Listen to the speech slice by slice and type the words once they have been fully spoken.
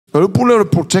O pule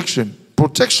protection.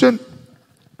 Protection.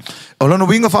 Olano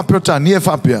winga whapea nia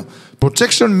whapea.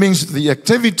 Protection means the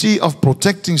activity of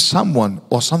protecting someone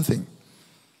or something.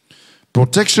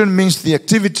 Protection means the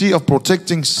activity of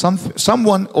protecting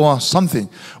someone or something.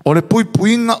 O le pui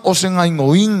puinga o se ngai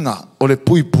ngoinga. O le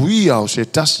pui puia o se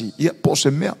tasi. Ia po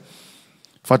se mea.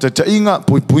 Whatatainga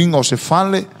pui puinga o se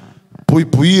fale. Pui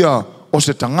puia o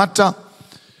se tangata.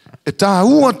 E tā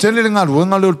ua tele ngā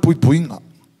ruenga leo pui puinga.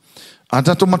 A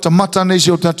tato mata nei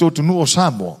se o tato tunu o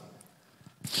Samoa.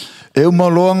 E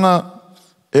umaloa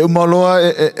i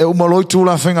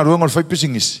tūla whenga ruenga o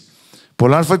whaipisingisi. Po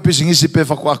lan whaipisingisi pe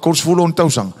whakua kors fulo on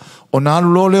tausanga. O nā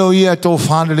lulo leo ia e tō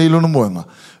whāne leilo no moenga.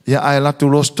 Ia ai latu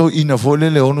losto ina fole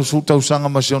leo no su tausanga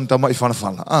ma se on tama i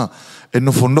whanawhala. E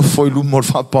nofo i lumo o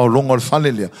whapaolonga o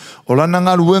whale lea. O lana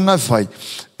ngā ruenga whai.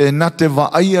 E nā te wa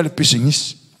aia le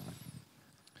pisingisi.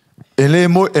 E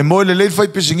moe le fai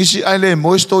pisingisi ai le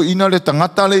moe sto ina le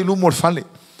tangata le ilu mor fale.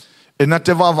 E na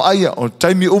te wawa aia o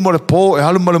taimi umare po e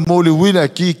haluma le mo le wila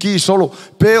ki solo.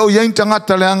 Pe o yain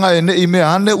tangata le anga e ne i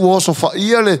mea ane u oso fa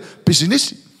ia le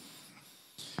pisinisi.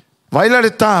 Vaila le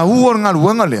tā uor ngā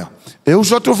ruenga lea. E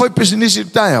uso atu fai pisinisi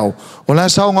tai au. O la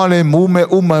sao ngā le muume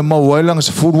uma e mauailanga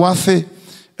se furuafe.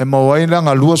 E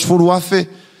mauailanga luas furuafe.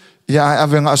 Ia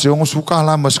ave ngā se ongo suka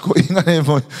la masko inga ne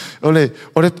mo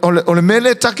ole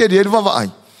mele take di elva vai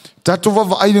tato va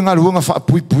vai ngā ruanga fa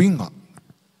pui puinga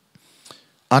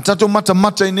a tato mata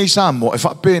nei Samoa e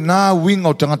fa pe na winga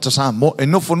o tangata Samoa e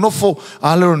nofo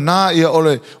alero na ia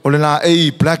ole la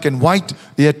e black and white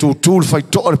ia tu fai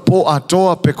to po a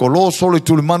toa pe kolo solo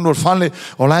tu le manu fale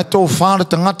o la to fa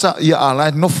tangata ia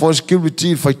ala nofo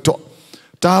security fai to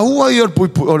ta ua ia pui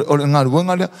ole ngā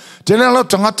ruanga le te le la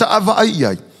tangata ava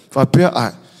ai Whapea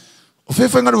ai. O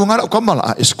whewhainga ruangara o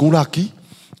kamala e skula ki.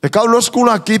 E kaulo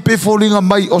skula ki pe fōlinga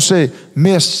mai o se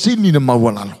mea sini na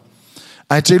mauanalo.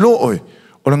 Ai te lo oi,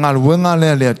 o le ngā ruanga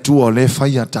lea tua o le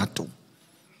whai a tātou.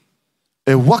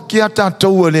 E waki a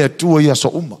tātou lea tua ia so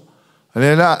uma.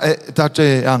 Le la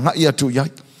tate a ngai atu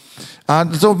iai. A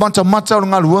tō mata o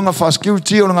ngā ruanga wha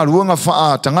security o ngā ruanga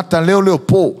wha tangata leo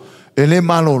po. E le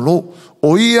malo lo.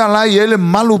 O ia lai ele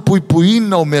malu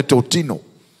puipuina o mea tō tino.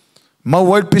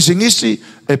 Mauail pisingisi,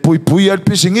 e pui al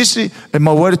pisingisi, e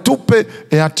mauail tupe,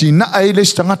 e atina ai le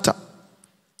stangata.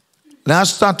 Le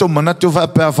astato manatu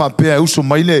whapea, e uso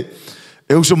maile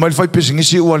fai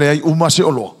pisingisi ua le ai umase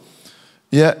oloa.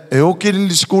 Ia, e oki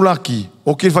li skula ki,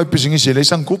 oki fai pisingisi le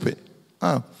sankupe.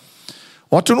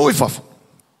 O atu nui whafu.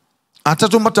 A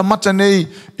tato mata nei,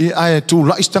 i ai tu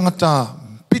la istangata,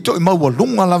 pito i maua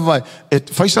lunga lava, e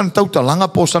faisan tauta langa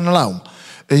po sana lauma.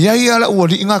 E iai ala ua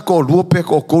li inga ko lua pe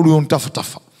ko kolu on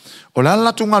tafa. O le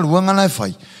ala tunga luanga nai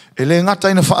fai. E le ngata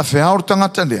ina whaafea o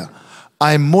tangata lea.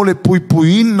 Ai mole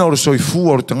pui ina o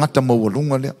soifua o tangata maua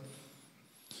lunga lea.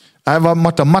 Ai wa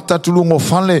mata tulungo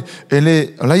fale. E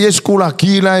le lai e skula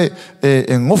ki lai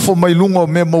e ngofo mai lunga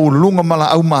me maua lunga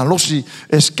mala au maa losi.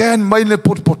 E scan mai le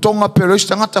potonga pero is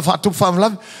tangata whaatu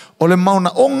whaavlavi. O le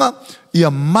mauna onga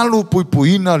ia malu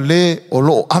pui ina le o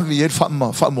loo avi e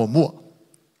whaamua mua.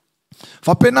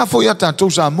 Whapena fo ia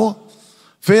tātou Samoa.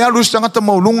 Whea luis tangata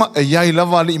maulunga e iai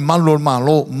lava li malo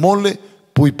mole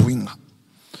puipuinga.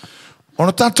 O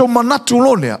na tātou manatu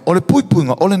lo lea, o le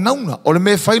puipuinga, o le nauna, o le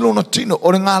me whailo na tino,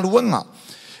 o le ngā luenga.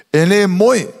 E le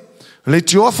moe, le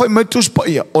tioafai mai tuspa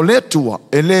ia, o le tua,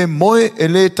 e le moe, e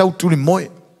le tautuli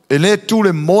moe. E le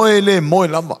tule moe, e le moe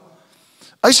lava.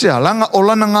 Aise alanga o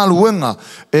lana ngā luenga,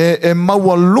 e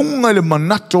maua lunga le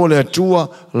manatu o le atua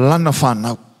lana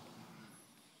whanau.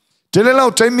 Te le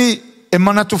lau taimi e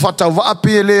manatu whatau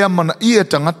waapi e lea mana i e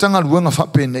tangata ngā ruenga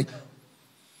whape nei.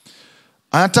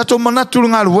 A tato manatu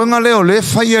ngā ruenga leo le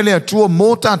whai e lea tua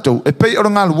mō tātou. E pei ora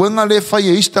ngā ruenga le whai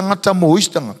e istangata mō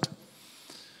istangata.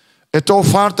 E tō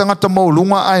whārtangata mō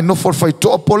lunga ai nofor whai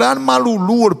toa po le an malu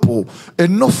luar po. E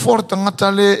nofor tangata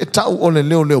le e tau o le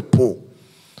leo po.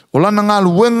 O lana ngā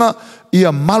ruenga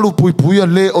ia malu puipuia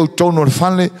le o tono le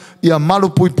whale. Ia malu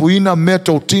puipuina me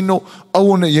tō tino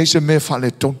au ne yeise me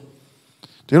whale tono.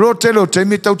 Te lo telo te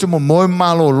mi tau te mo moe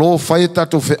malo lo whai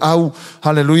tato whe au,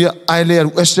 haleluia, ai le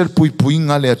aru esel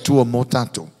puipuinga le atua mo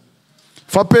tato.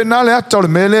 Whape nā le ata o le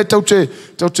mele tau te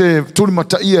turi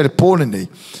mata ia le pōne nei.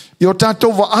 I o tato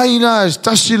wa aina es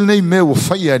tasil nei me ua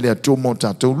whai le atua mo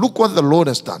tato. Look what the Lord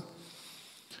has done.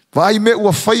 Wa ai me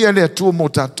ua whai le atua mo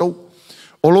tato.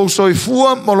 O lo soi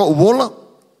fua mo lo uola.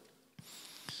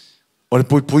 O le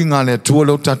puipuinga le atua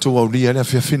lo tato au lia le a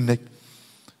whiawhin nei.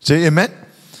 Say amen.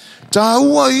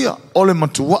 Tāua ia, ole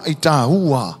matua i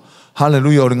tāua.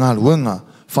 Hallelujah, o le ngā luenga,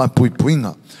 whai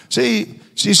puipuinga.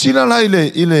 Si sila la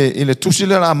ile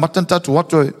tusila la matantatu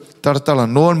watu taratala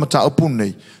noa mata upu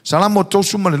nei. Salamo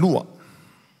tausu ma le lua.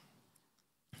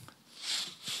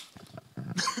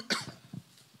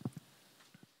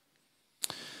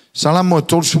 Salamo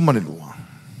tausu ma le lua.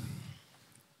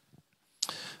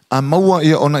 A maua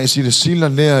ia ona e sila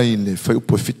lea i le whai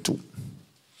upo e fitu.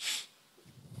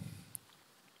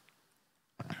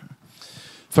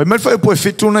 Whai mai whai upo e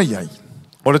fitu na iai.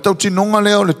 O le tau tinonga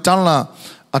lea o le tala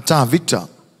a tā vita.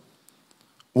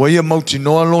 Wa ia mauti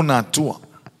noa lo nā tua.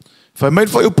 Whai mai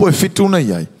whai upo e fitu na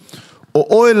iai. O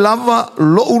oe lava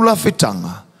lo ula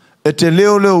fitanga. E te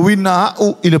leo wina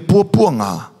au i le puapua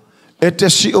ngā. E te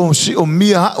si o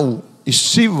mia au i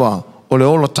siva o le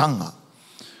ola tanga.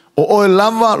 O oe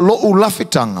lava lo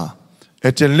ulafitanga.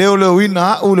 E te leo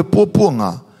wina au le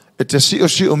puapuanga. E te si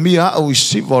o mia au i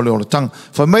siva o le ola tanga.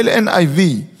 Wha meile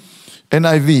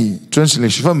NIV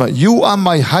translation. You are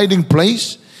my hiding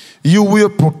place. You will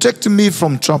protect me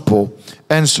from trouble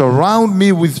and surround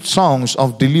me with songs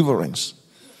of deliverance.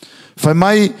 Wha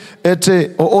mai e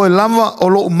te o oe lava o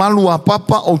lo malu a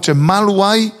papa o te malu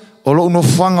ai. O lo no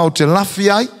whanga o te lafi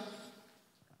ai.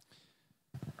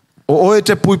 O oe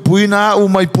te puipuina au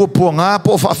mai puapua ngā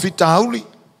po whaafita hauli.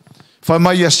 Whai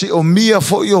mai asi o mia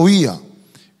fo i o ia.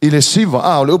 I le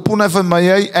siva. O le upuna whai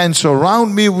mai ai. And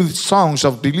surround me with songs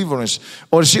of deliverance.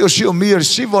 O le si o mia le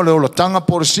siva o le ola tanga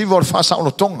po le siva o le whasa o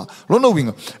le tonga. Lona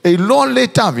winga. E loa le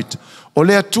David. O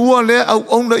le atua le au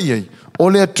ona iei. O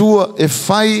le atua e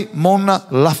whai mona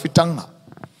lafitanga.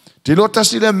 Te loa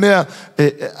tasi le mea.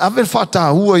 Ave whata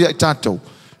hua ia i tātou.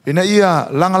 Ina ia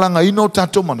langa ino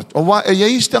tātou manatu. O wa e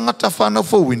iei stangata whanau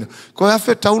whauina. Ko e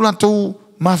awhe tau lantou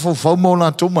mawhau mo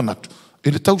lantou manatu.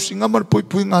 E le tau singa mara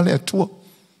pui ngā lea tua.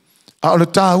 A o le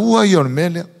tā hua i o le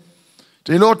melea.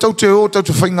 Te loa tau te o tau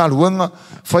te whai ngā luenga.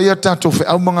 Whai a tātou whi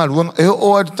auma ngā luenga. E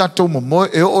o a tātou momoe.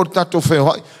 E o tātou whi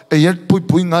hoai. E iei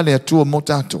pui ngā lea tua mo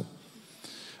tātou.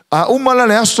 A umala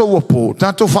le aso wapo.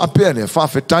 Tātou whaapea lea.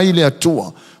 Whaafetai lea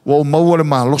tua. Wa o maua le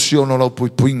mahalosi o no lau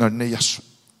pui ngā nei aso.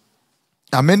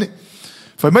 Amen.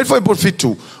 Whai mai whai por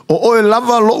fitu. O oe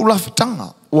lava lo ulafitanga.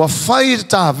 Ua whai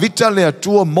tā vita le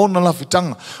atua mona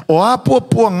lafitanga. O apua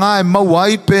pua ngā e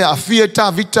mauai pe a fia tā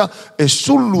vita e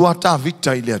sulua tā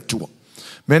vita i le atua.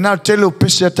 Mena tele o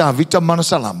pese tā vita mana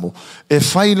salamo. E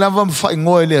whai lava mwhai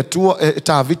ngoe le atua e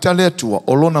tā vita le atua.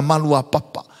 O lona malua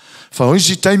papa. Whai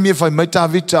isi taimi e whai mai tā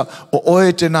vita o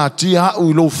oe te nā tia au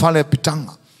i lo whale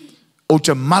pitanga. O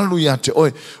te malu ia te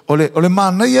oe. O le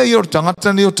mānaia i o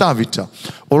tangata ni o tāvita.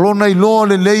 O lona i loa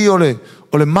le lei o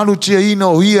le malu tia ina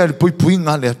o ia le pui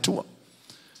ngā le atua.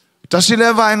 Tasi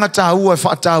le vaenga tā ua e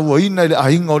whaata ua ina i le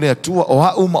ahinga o le atua. O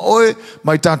ha uma oe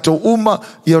mai tātou uma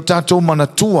i o tātou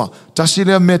manatua. Tasi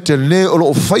le me te le o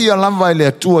lo whaia lava i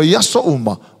le atua i aso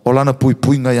uma o lana pui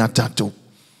ngā ia tātou.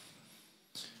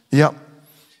 Ia.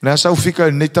 Nea sau fika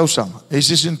nei tau sanga. E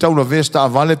sisin tau la vesta a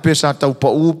vale pe sa tau pa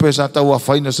u pe sa tau a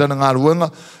whaina sana ngā ruenga.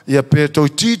 Ia pe tau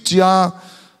titia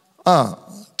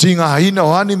tinga haina o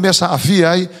hani mea sa a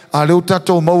fia ai. A leo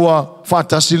tatou maua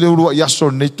whaatasi leo rua i aso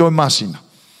nei toi masina.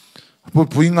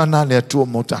 Puinga nā lea tua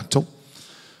mo tatou.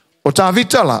 O tā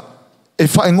vita la. E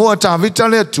whaingoa tā vita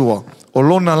lea tua. O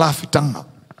lona la fitanga.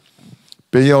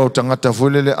 Pe ia o tangata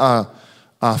fuelele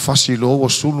a fasi lo o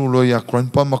sulu lo ia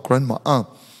grandpa ma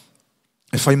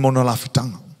e whai mona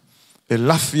lafitanga. E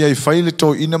lafia i whai le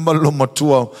tō ina malo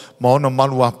matua ma ona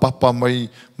malua papa mai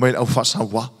au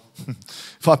whasawa.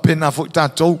 Whapena fo i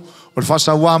tātou. O le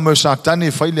whasawa mai sa tani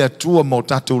e whai le atua ma o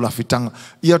tātou lafitanga.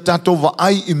 Ia tātou wa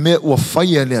ai i mea ua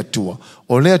whai e le atua.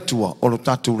 O le atua o lo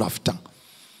tātou lafitanga.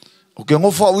 O ke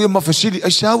ngofa uia ma whesiri.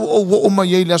 Ai se au o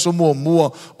mai ei le aso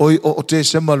mua o te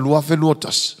sema lua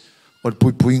luotas. O le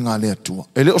pui ngā le atua.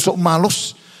 E le oso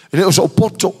malos. E le oso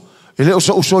poto. E le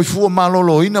oso usoifua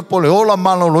maloloina po le ola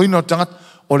maloloina o tangata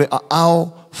o le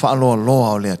ao whaaloa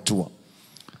loa o le atua.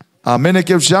 Amene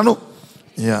ke usiano?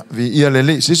 Ia, vi ia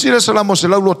lele. Se sira salamo se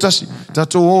laulo tasi.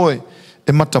 Tatou oe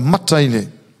e mata i le.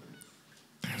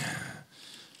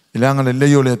 I le anga le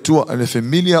leo le atua, le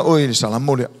familia oe le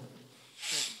salamo le.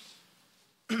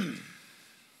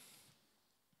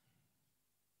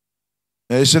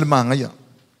 E se le manga ia.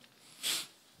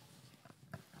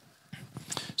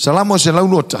 Salamo se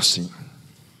laulo tasi.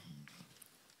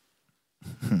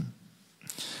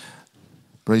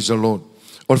 Praise the Lord.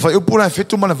 O le whai upura e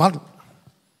whetu ma le walu.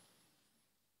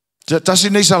 Tasi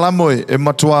nei salamo e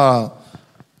matua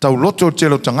tau loto te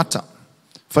lo tangata.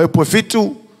 Whai upura e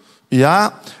whetu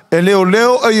ia e leo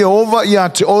e Jehova ia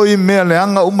te oi mea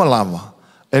leanga umalawa.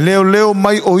 E leo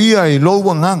mai o ia i lo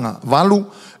wanganga. Walu.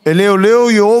 E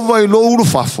leo Jehova i lo uru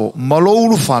fafo. Ma lo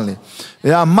uru fale.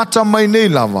 E a mata mai nei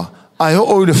lava. Ai ho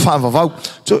o le fava vau.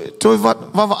 Toi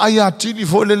vava ai a tini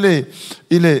fo le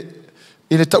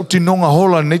i le tau tinonga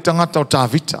hola nei tangata o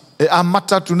tāwita. E a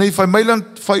mata tu nei whai mailan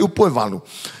whai upo e walu.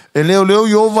 E leo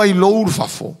Iova i lo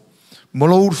urfafo. Mo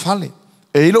lo urfale.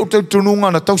 E ilo te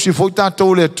tununga na tau si foi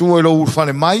tātou le tua i lo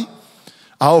urfale mai.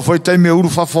 A o whai taime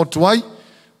urfafo tuai.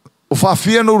 O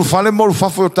whawhia no urfale mo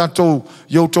urfafo o tātou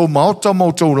iau tau maota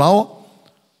mo tau lawa.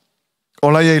 O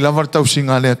lai ei lava tau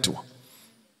singa le atua.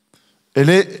 E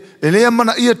le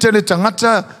amana ia tele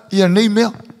tangata ia nei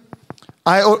mea.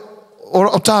 Ai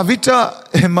o tāwita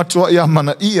e matua ia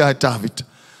mana ia e tāwita.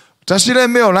 Tasile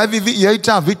mea o lai vivi ia i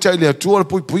tāwita i le atua le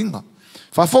pui puinga.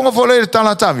 Whafonga fo le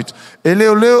tala tāwita. E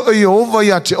leo i ova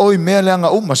ia te oi mea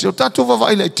leanga uma. Se o tātou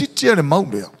wawa ile titia le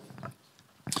maulea.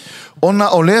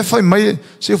 Ona o le fai mai,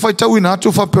 se fai tau ina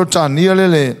atu whapeotania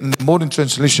le modern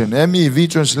translation, MEV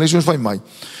translation fai mai.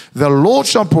 The Lord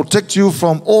shall protect you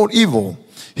from all evil.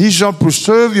 He shall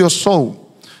preserve your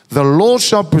soul. The Lord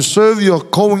shall preserve your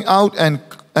going out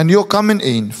and your coming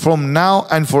in from now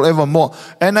and forevermore.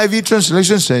 NIV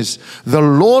translation says, the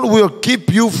Lord will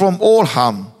keep you from all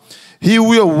harm. He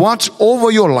will watch over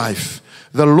your life.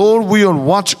 The Lord will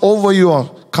watch over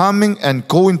your coming and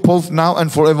going both now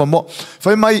and forevermore.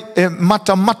 Fai mai e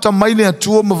mata mai le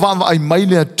atua mawava ai mai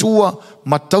le atua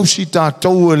matausi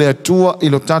tātou le atua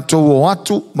ilo tātou o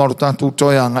atu ma lo tātou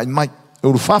toia ngai mai. E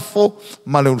urufafo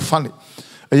ma le urufale.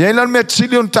 E iailan mea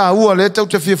tsilion tā ua le tau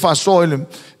te fia whaso ele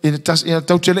i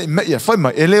tau te le i mea. Fai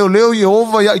mai e leo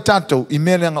Iova ia i tātou i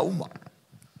mea leanga uma.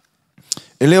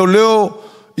 E leo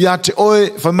ia te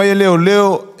oe fai mai e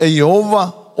leo e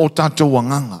Iova o tātou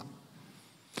wanganga.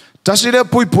 Tasi lea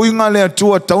puinga le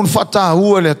atua taun whata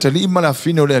hua le atali ima le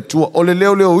afine o le atua o le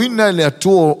leo ina le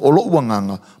atua o lo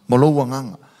wanganga mo lo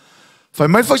wanganga. Fai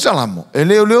mai fai salamo e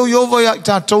leo Iova ia i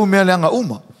tātou mea leanga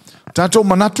uma. Tātou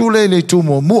manatu le tu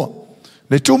mua.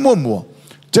 Le tu mua.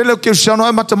 Te leo kerusiano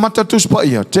ai mata tuspa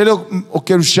ia. Te leo o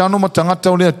kerusiano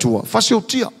matangata o le atua. Fasi o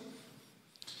tia.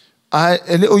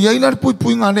 E leo iaila le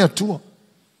puinga le atua.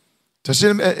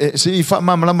 Se i wha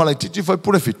mamalama lai titi whai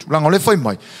pure fitu. Langa le whai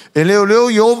mai. E leo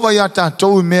Iova ia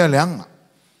tātou i mea leanga.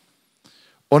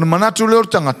 O na manatu leo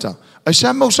tangata. Ai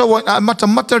sa mausa wai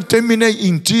mata temine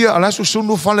intia ala su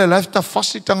sunu fale lefta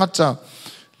fasi tangata.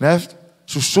 Left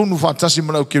susunu fatasi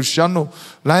mana o kerusiano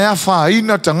la ia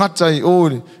whaina tangata i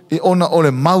ona o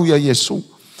le mau ia Iesu.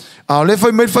 A le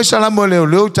fai mai fai salamo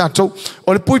leo tātou.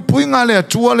 O le puinga le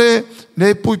atua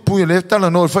le pui le tala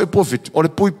no fai profit. O le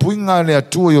puinga le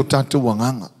atua i o tātou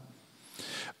wanganga.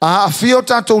 A fio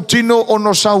tātou tino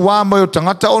ono sa wama i o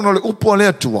tangata ono le upo le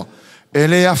atua. E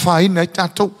le a whaina i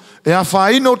tātou. E a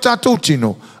whaina o tātou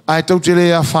tino. Ai tau te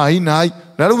le a whaina ai.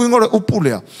 Lalo wingo le upu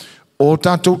lea. O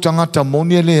tātou tangata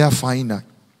moni le a whaina.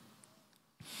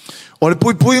 O le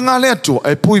puinga le atua.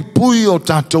 E pui o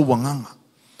tātou wanganga.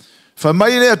 Whai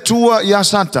mai le atua i a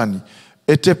satani.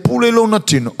 E te pule lona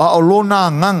tino. A o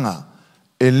lona nganga.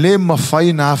 E le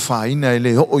mawhaina a whaina. E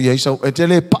le ho i eisau. E te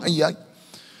le pai ai.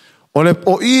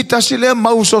 O i tasi le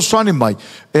mauso swani mai.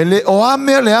 E le o a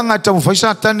mea le anga tamu whai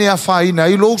satani a whaina.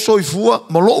 I lo so i fua.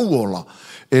 Ma lo uola.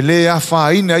 E le a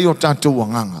whaina i o tātou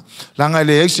wanganga. Langa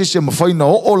le eise se mawhaina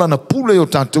o ola na pule o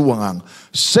tātou wanganga.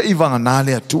 Se i wanga nā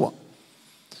le atua.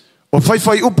 O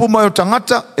whai upu mai o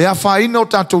tangata. E a whaina o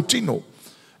tātou tino.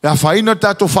 E a whaina o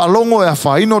tātou whalongo. E a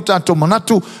whaina o tātou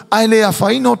manatu. Ai le a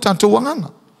whaina o tātou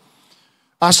wanganga.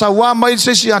 A sa wā mai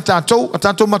se si a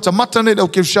tātou mata ne au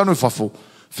kerusiano i whafo.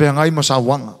 Whea ngai ma sa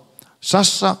wanga.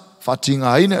 Sasa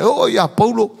whatinga haina. O ia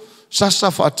Paulo.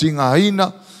 Sasa whatinga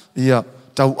haina. Ia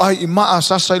tau ai i maa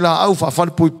sasa ila au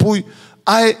whawhare pui.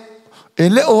 Ai e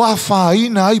leo a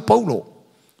whaina ai Paulo.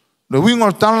 Le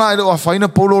wingo tala e leo a whaina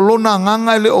Paulo. Lona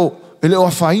nganga e leo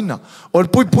a whaina. O le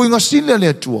pui nga sile le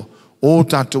atua. O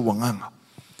tātou wanganga.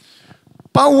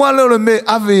 Pau wale ole me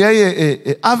ave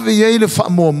yei le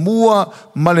whamuamua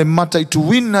ma le mata i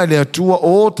tuwina le atua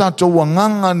o tātou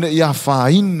wanganga ne ia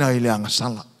whaina i le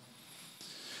angasala.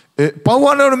 Pau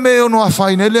wale ole me ono a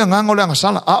whaina i le anganga o le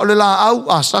angasala. A ole la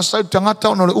au, a sasa i tangata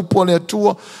ono le upo le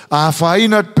atua. A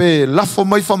whaina pe lafo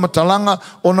mai whamatalanga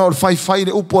ono le whai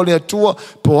le upo le atua.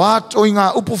 Po ato i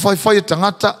ngā upo whai e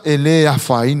tangata e le a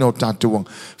whaina o tātou wanga.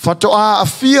 Whato a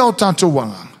fia o tātou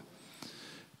wanga.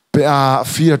 Pe a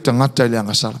fia tangata i le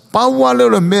angasala. Pau wale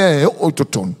ole mea e o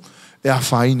totonu. E a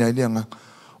whaina i le anga.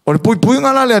 O le pui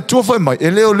ngana le atua whai mai.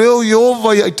 E leo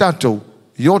Iova i tātou.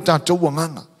 I o tātou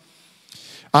wanganga.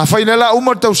 A whaina la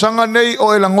umatau sanga nei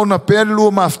o e langona pēr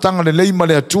lua maaftanga le leima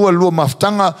le atua lua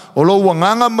maaftanga o lo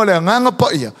wanganga ma le anganga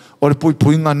pa ia. O le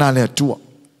pui ngana le atua.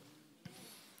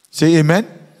 Say amen.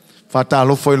 Whata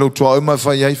alofa i lo tua o ma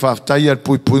whai ai whaftai al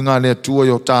pui ngana le atua i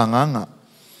o tā nganga.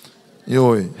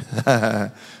 Ioi.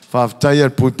 Whaftai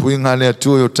al pui ngana le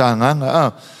atua i o tā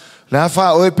nganga. La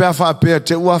fa o pe fa pe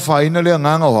te ua fa ina le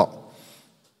nganga wa.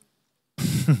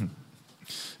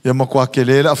 Ya makwa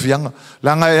kele la fianga.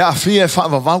 La nga ya fi fa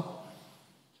va.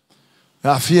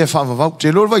 Ya fi fa va.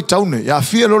 Te lo vai taune. Ya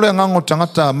fi lo le nganga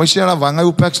tangata mai se la vanga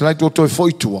u pax light to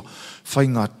foi tua. Fa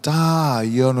inga ta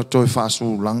ia no to fa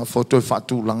su langa foto fa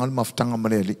tu langa maftanga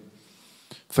maneli.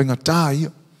 Fa inga ta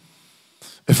ia.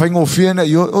 E fai ngō whiana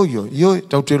yo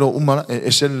tau te ro umara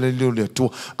e sele le leo le tua.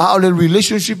 A o le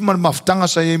relationship man maftanga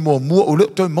sa ye mua o leo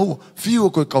toi maua.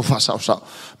 Whiu koe kau whasao sao.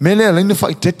 Me lea leine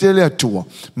whai tete lea tua.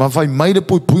 Ma whai mai le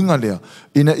pui puinga lea.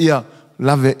 Ina ia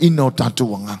lave ina o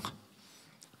tātua nganga.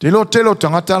 Te lo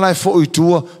tangata lai fo i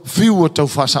tua. Whiu o tau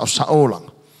whasao sao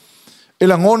langa. E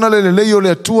la ngona le leo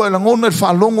le tua. E la ngona le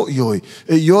whalongo ioi.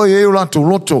 E ioi e o lato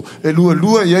loto. E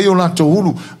lua e o lato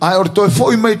hulu. Ai o toi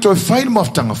fo i mai toi whai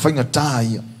maftanga. Whainga tā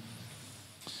ia.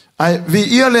 Ai vi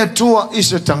ia le tua i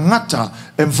se tangata.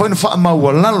 E mwhaina wha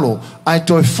maua lalo. Ai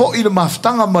toi fo i le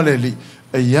maftanga maleli.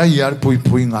 E ia le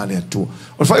pui ngā le tua.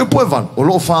 O whai upo e wan. O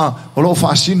loo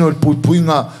wha asino le pui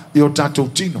ngā i o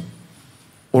tātou tino.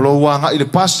 O lo wanga i le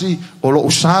pasi, o lo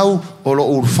usau, o lo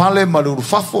urfale, ma le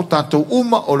urfafo, tātou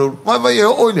uma, o lo vai e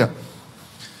o ilea.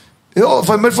 E o,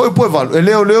 fai mele foi pui valu, e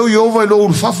leo i o vai lo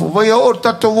urfafo, vai e o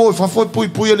tātou o, fafo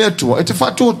pui e lea tua. E te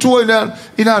whatua tua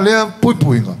i nā lea pui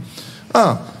inga.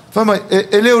 Fai mai,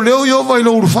 e leo i o vai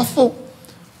lo urfafo,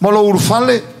 ma lo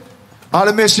urfale, a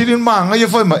le mea sirin maanga i e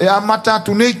fai mai, e a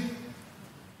matatu nei.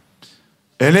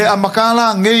 E le a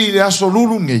makala ngei le aso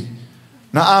lulu ngei.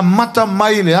 Na a mata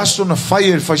mai le aso na fai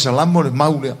e le faisalamo le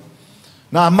maulea.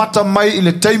 Na a mata mai i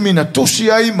le taimi na tusi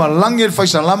ai ma langi le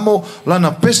faisalamo la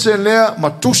na pese lea ma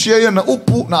tusi ai na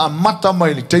upu na a mata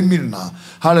mai le taimi na.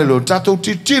 Halelo tatou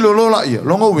titilo lola ia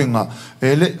longa winga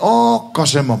e le o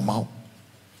kasema mau.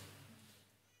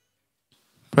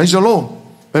 Praise the Lord.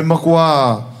 E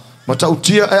makua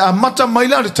matautia e a mata mai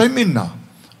la le taimi na.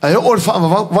 E o le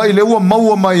vai le ua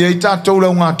maua mai e tatou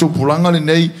lau ngā tupulanga le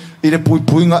nei i le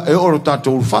puinga e oro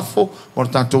tātou urfafo, oro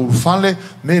tātou urfale,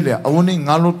 me lea aone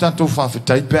ngalo tātou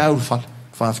whawhetai pēa urfale.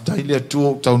 Whawhetai lea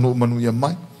tua tau no manu ia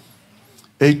mai.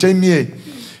 E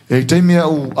teimi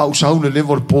au saune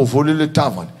levo le pōwhole le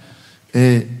tāwani.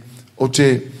 O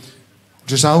te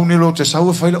saune lo te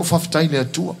sau e whaile o whawhetai lea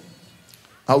tua.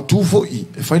 Au tūfo i,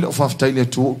 e whaile o whawhetai lea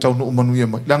tua tau no manu ia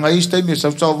mai. Langa i teimi e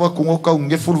sau wa kungo kau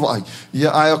ngefuru vai.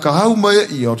 Ia ai o ka hau mai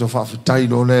i o te whawhetai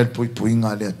lo lea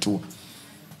puinga lea tua.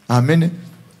 Amen.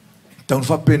 Tau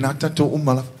whapena tatou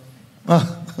umala.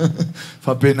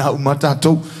 Whapena umata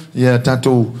tatou. Ia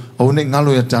tatou. Au ne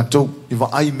ngalo ia tatou. Iwa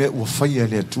ai me ua whaia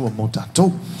lea tua mo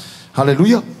tatou.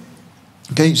 Hallelujah.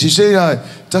 Okay. Si se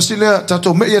tasi lea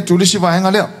tatou me ia tulisi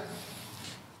vahenga lea.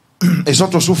 E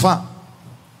soto sufa.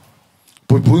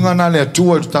 Puipuinga na lea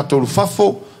tua i tatou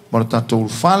lufafo. Mara tatou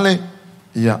lufale.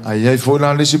 Ia ai ai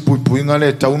foila lesi puipuinga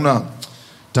lea tauna.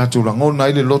 Tatou langona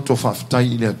ile loto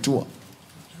whaftai lea tua.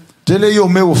 Tele yo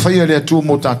me o fai le tu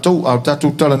mo tatou au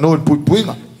tatou tala no el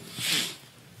puipuinga.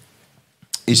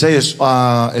 I sei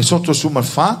e soto sumar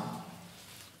fa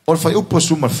o fai upo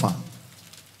sumar fa.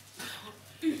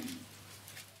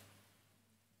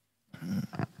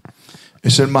 E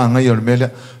se manga yo mele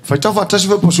fai tau fa tasi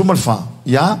po sumar fa.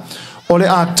 Ya o le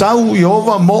a tau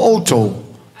Yehova mo oto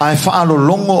ai fa alo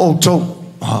longo oto.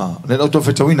 Le auto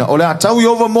fetawina o le a tau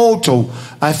Yehova mo oto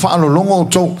ai fa alo longo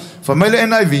oto. Fa mele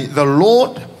NIV the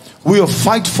Lord will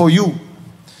fight for you.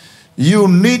 You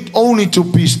need only to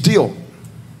be still.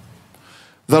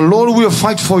 The Lord will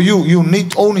fight for you. You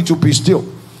need only to be still.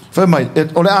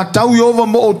 Ole a tau Yehova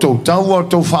mo oto, tau o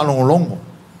tau whalongolongo.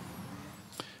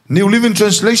 New Living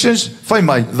Translations,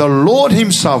 the Lord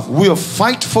himself will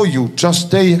fight for you. Just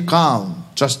stay calm.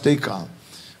 Just stay calm.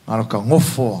 Ano ka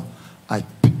ngofo ai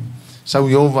sau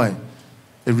Yehova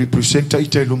e representa i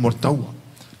te lumortaua.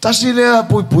 Tasi lea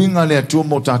puipuinga lea tua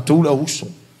mo tātou la uso.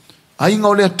 Ainga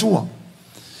o lea tua.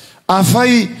 A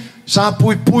whai sa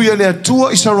pui lea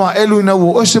tua isa roa elu ina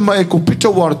ua ose ma e kupita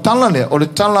ua tala lea. O le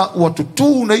tala ua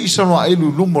tutu nei isa roa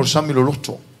elu lumor sami lo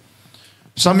loto.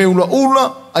 Sami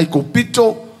ula ai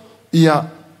kupito ia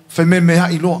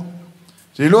whememea iloa.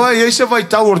 Se iloa i eise vai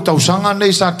tau o tau sanga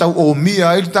nei sa tau o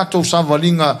mia e tatou sa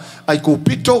valinga ai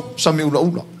kupito sami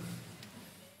ula.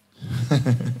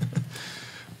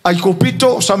 Ai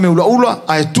kupito sami ula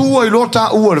ai tua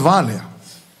ilota ua le valea.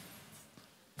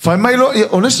 Fai mai lo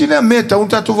o lesi le meta un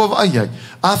tatu va ai ai.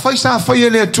 A fai sa fai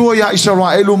le tua ya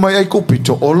Israelu mai ai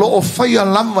kupito o lo o fai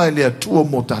lava le tua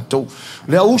mo tatu.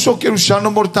 Le uso ke usano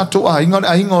mo tatu a inga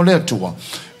le tua.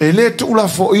 E le tu la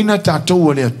fo ina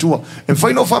tatu le tua. E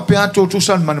fai no fa peato tu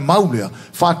san man maulea.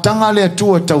 Fa tanga le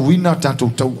tua tawina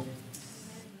tatu.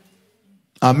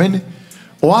 Amen.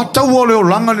 O atau o le o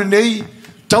langa nei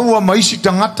taua maisi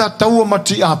tangata, taua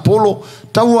mati apolo,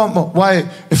 taua wae,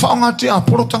 e whaongati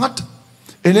apolo tangata.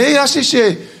 E le ase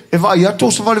se, e vai ato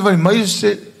sa vale mai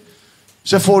se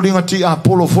fōringa ti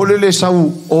apolo, fōlele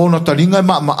sau o na taringa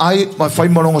ma ai, mai whai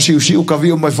maronga siu ka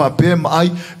vi o mai whapea ma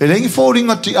ai, e lengi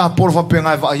fōringa ti apolo whapea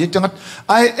ngai vai tangata,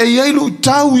 ai e iailu I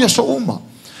tau ia sa uma.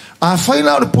 A whai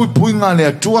la o pui ngā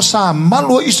lea tua sa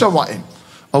malo Israel.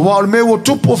 A wā me o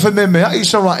tupo fe me mea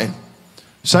Israel.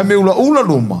 Sa me ula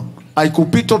luma, ai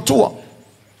kupito tua.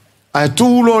 Ai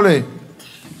tūlo le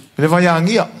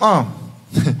vaiangia.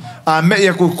 A me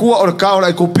ia kukua o le kaora,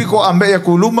 ai kupiko a me ia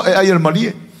kuluma e ai al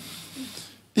marie.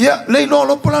 Ia, lei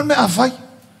lo polan me a whai.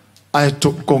 Ai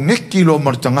ko ngeki lo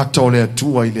mar tangata o lea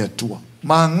tua I lea tua.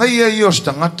 Ma ngai e ios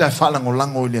tangata e whalango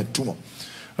lango I lea tua.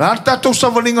 Rā tātou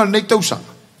savalinga nei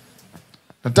tausanga.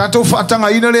 Na tātou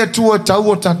whaatanga ina lea tua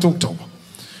tau o tātou tau.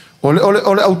 Ole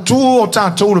au tū o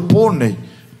tātou le pōnei.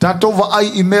 Tātou wa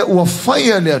ai I mea ua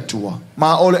whaia lea tua.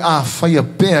 Ma ole a whaia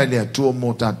pēa lea tua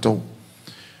mō tātou.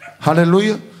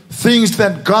 Hallelujah. Things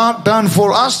that God done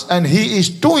for us and He is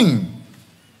doing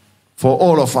for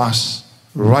all of us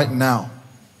right now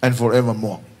and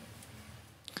forevermore.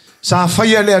 Sa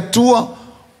whaia lea tua,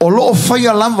 o loo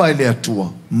whaia lava lea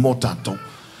tua mō tātou.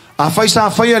 A whai sa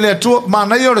whaia lea tua, ma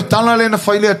nei o le tala le na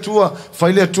whai lea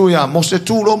tua ia, mose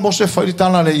tūlo, mose whai le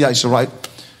tala le ia, is right.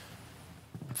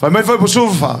 Whai mai whai po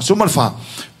sumal wha.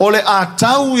 O le a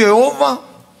tau Yehova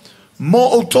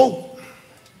mō o tau.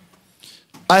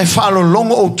 Ai whaalo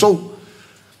longo o tau.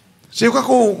 Se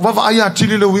kako wawa ai a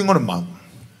tili le wingo na mau.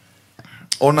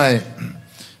 Ona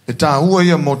e tā hua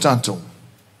ia mō tātou.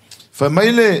 Whai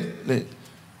mai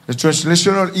the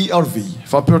translational ERV.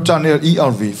 Whapirotania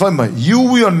ERV. Whai mai. You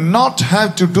will not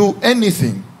have to do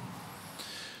anything.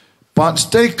 But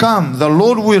stay calm. The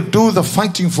Lord will do the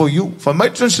fighting for you. Whai mai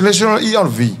translational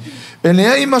ERV. E le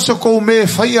ai maso kou me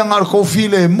whaia ngar kou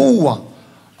file mua.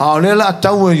 A lela a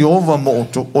tau e Yehova mo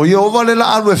oto. O Yehova lela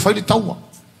alu e whaile taua.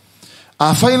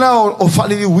 A whaila o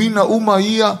whalili wina uma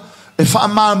ia. E wha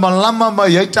malama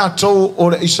mai ai tātou o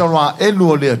le Israel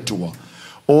elu o lea tua.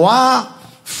 O a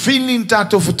feeling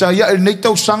tātou whataia e nei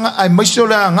tau sanga ai maiso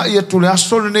lea ngai atu le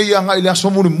aso le nei a ngai le aso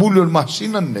muli muli o le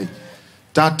masina nei.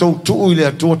 Tātou tuu I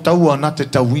lea tua taua na te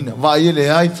tauina. Vai ele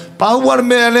ai. Pauar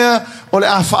mea lea o le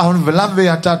a whaahon velave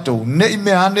a tātou. Nei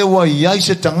mea ane wa iai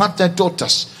se tangata e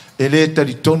totas. E le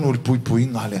tari tonu le pui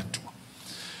ngā lea tua.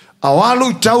 A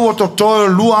walu I tau o to toi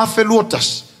lua afe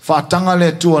luotas. Whaatanga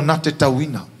lea tua na te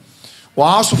tauina.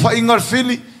 Wa aso whainga le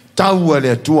fili. Tau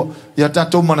lea tua. Ia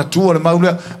tātou mana tua le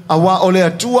maulea. A wa o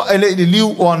lea tua e le I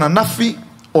liu o ananafi.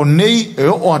 O nei e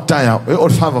o ataya. E o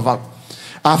le whawawau.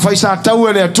 A whaisa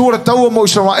tau lea tua. Le tau o mo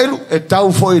Israelu. E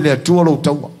tau foi lea tua lo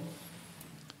taua.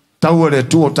 Tau lea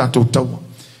tua tātou taua.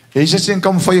 E isa sen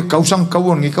kam whai kausang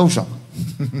kaua ngi kausang.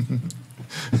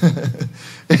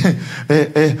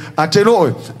 A te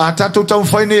loe. A tātou tau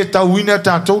whaine e tau ina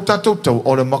tātou tau.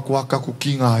 O le makua kaku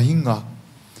ki ngā hinga.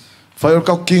 Whai o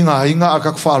kaku ki ngā hinga a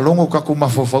kaku whaalongo kaku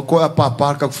mawhawhau koe a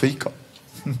pāpār kaku whika.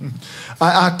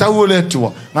 A tau le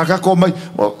tua. Ngā kako mai.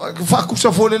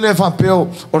 Whakusa fōle le whapeo.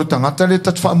 O le tangata le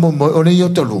tatu whaamomoi. O le i o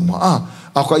te luma.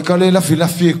 A ka ika le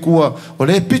lafi e kua. O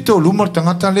le pito luma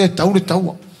tangata le tau le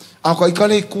taua. A ka ika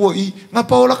le kua I. Ngā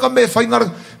paolaka me whai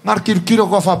ngar kirukiro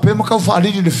kua whapeo. Ma kau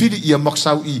whaaliri le whiri ia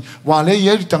maksau I. Wa le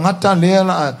i tangata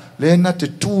le na te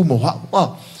tū mo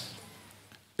hau.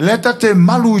 Leta te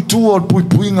malu I tū o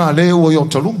pui ngā le o I o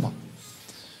taluma.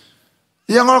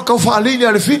 Ia ngā kau whaaliri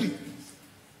a le whiri.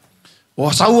 O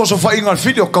sau o so whai ngar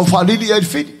whiri o kau whaaliri a le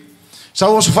whiri.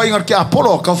 Sau o so whai ngar ki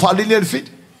Apolo o kau whaaliri a le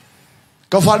whiri.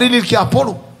 Kau whaaliri ki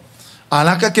Apolo.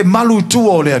 Alaka ke malu I tū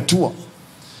o le atua.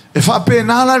 E whape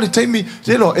nāla le teimi,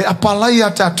 zelo, e apalai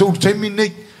a tātou teimi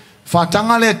nei.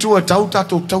 Whatanga le atua tau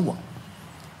tātou taua.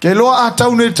 Ke loa a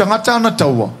tau nei tangata ana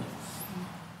taua.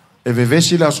 E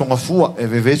vevesi la so ngafua, e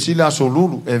vevesi la so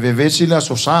lulu, e vevesi la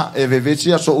so sa, e vevesi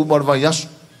la so umar vai yasu.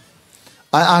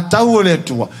 Ai a tau le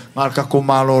atua. Ngar kako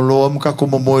malo loa, kako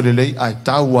momoe le lei, ai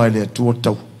tau ai le atua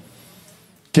tau.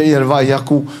 Ke i vai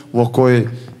yaku, wa koe,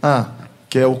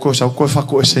 ke au koe sau koe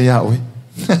whako e se ia oi.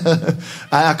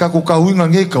 Ai a kako kauinga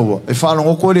nge kaua, e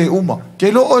whalongo koe le uma.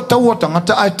 Ke lo o tau o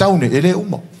tangata, ai tau ne, e le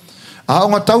uma. A o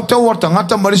ngā tau o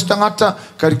tangata, maris tangata,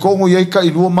 karikongo ieika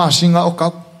I lua maasinga o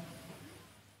kau.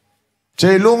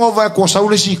 Te longo vai ko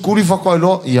saule si kuri whako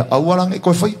lo ia awarang e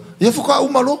koe whai. Ia whaka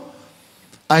uma lo.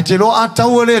 Ai te lo a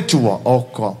tau le tua.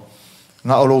 Oka.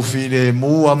 Nga olo while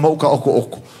mua mauka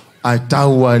oko. Ai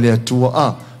tau le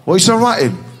tua. O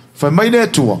Israel. Whai mai le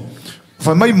tua.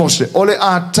 Whai mai Mose. Ole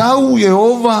a tau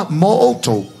Yehova mo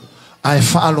outou. Ai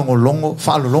whaalongo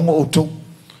longo outou.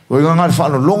 O inga ngāre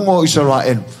whaalongo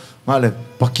Israel. Ngale.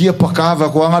 pakia pakava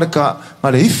ko angarka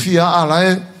ngale ifia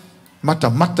ala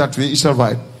mata tu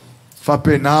Israel fa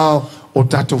penao o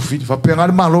tato fit fa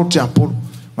pengar malo te apol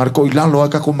ngar ko ilalo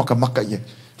aka ko maka ye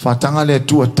fa tanga le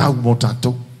tu tau mo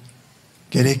tato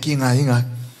kere kinga inga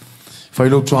fa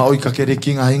ilo tua oi ka kere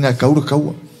kinga inga kaura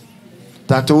kaua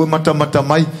tato mata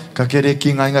mai ka kere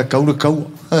kinga inga kaura kaua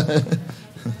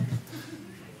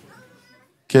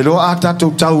kelo a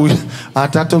tato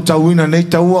tau ina nei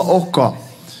taua oka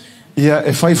ia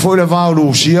e fai foi le va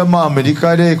lu sia ma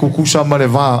Amerika le kukusa ma le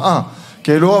va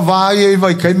ke loa vai e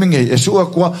vai kai mingi e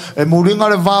sua kwa e muringa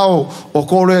le va o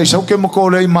kole sau ke mo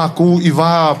kole ma ku I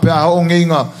va pe a o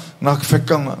nginga nga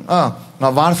fekanga nga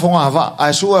va fonga va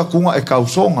a sua kunga e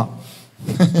kausonga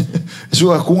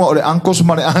sua kunga o le ankos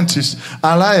ma le antis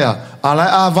alaya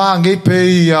a va ngai pe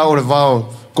ia o le va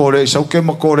kole sau ke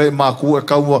mo kole ma ku e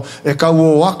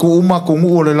kau aku uma ku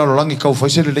ngu le langi kau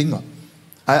faise le linga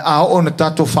a o na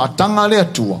tato fatanga le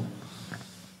atua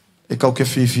e kau ke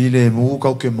fifi le mu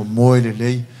kau ke momoe le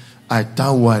lei ai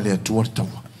taua le atua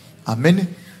taua amen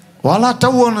wala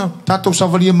taua na tato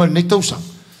savalia ma ne tausa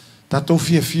tato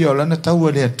fia o lana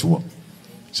taua le atua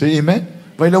se amen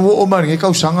vai la wo o mari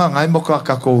kau sanga ngai mo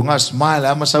ka ko nga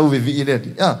smile ama sau vivi le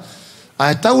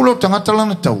ai taulo tangata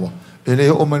lana taua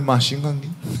ele o man masinga ngi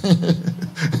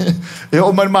e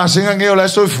o man masinga ngi o la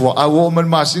so fu a o man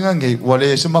masinga ngi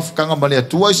wale se mafukanga male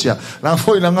tua sia la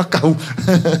foi la ngakau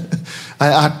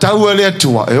a tau le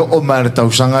tua e o man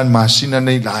tau sanga masina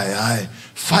nei la ai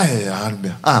fai arbe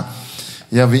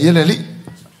ya vi ele li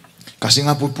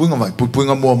kasinga pupunga vai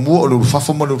pupunga mo o lu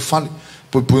fafo mo lu fali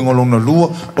pupunga lo na lua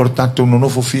o tanto no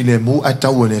fo file mu a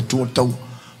tau le tua tau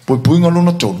pupunga lo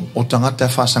na tolu o tangata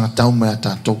fa sanga tau me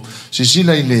tato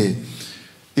sisila ile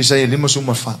Isaia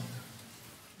 5:4.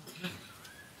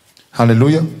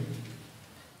 Haleluya.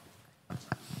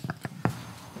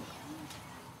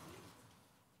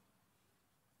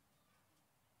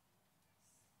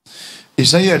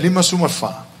 Isaia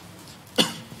 5:4.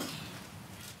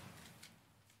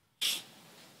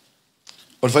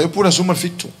 Ol fai pura summa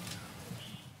fitto.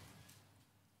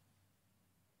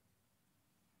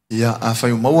 Ya a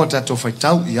fai mau tato fai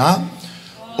tau ya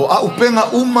o a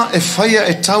upenga uma e faia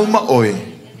e tau ma oe.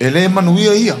 Ele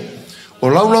manuia ia o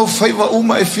laulau faiva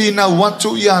uma e fina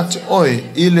watu ia te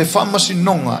oe I le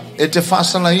whamasinonga e te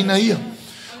whasalaina ia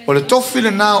o le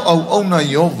tofile nao au auna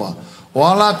Iova o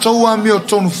ala taua mi o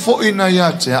tonu foina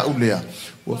ia te aulea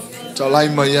o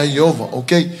talaima ia Iova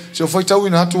ok so fai tau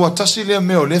ina hatu wa tasi lea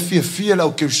meo le fia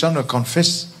lau ke usana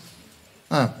confess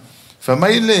fa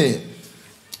mai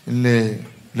le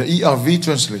ERV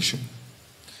translation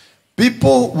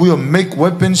people will make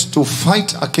weapons to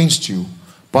fight against you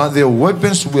but their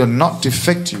weapons will not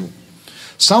defect you.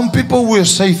 Some people will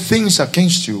say things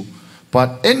against you,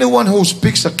 but anyone who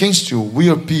speaks against you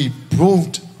will be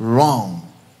proved wrong.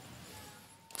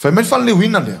 Famel fale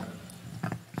wina le.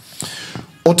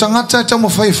 O tangata tamo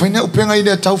fai faina upenga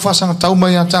ile tau fasanga tau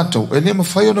mai tato. Ele mo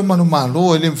fai o manu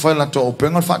malo, ele mo fai la to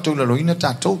upenga fa to la loina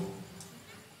tato.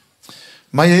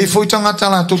 Mai e foi tangata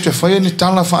la to te fai ni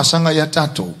tala fasanga ya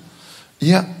tato.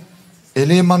 Ya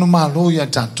ele manu malo ya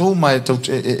tato mai to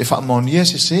e fa monia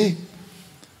se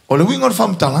o le wingo fa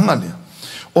mtalanga le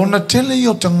ona tele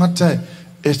yo tangata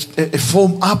e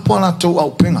form up ona to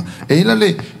au penga e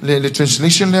le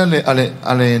translation le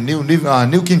ale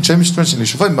new King James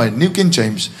translation find by New King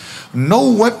James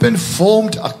no weapon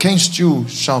formed against you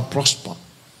shall prosper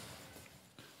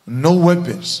no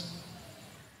weapons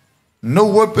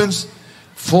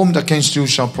formed against you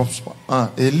shall prosper.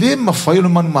 Ele mafai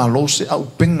man malo se au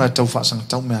penga tau fasang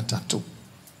tau me tato.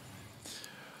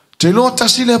 Te lo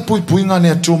tasile pui nga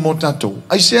le tu mo tato.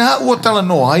 Ai se ha o tala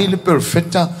no ai le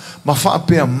perfecta mafa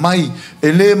pe mai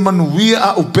ele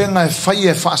manuia au penga e fai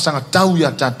e fasang tau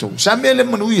ya tato. Sa me le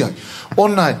manuia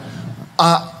ona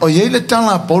o yele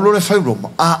tala polo le fai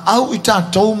roma au ita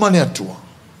tau ma le tua.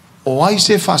 O ai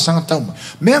se fasanga tau mai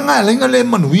me nga lenga le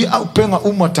manui au penga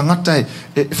uma tangata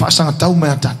e fasanga tau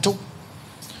mai tato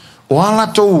o ala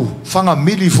to fanga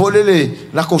mili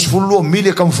folele la ko sfulu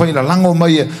mili kam fai la lango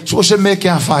mai so se me ke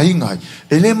a fainga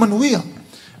ele manuia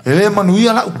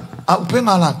la au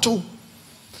penga la to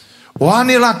o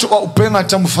ani la to au penga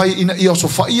tam fai ina ia so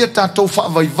fai tato fa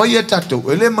vai tato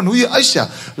ele manuia aisa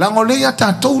lango le ya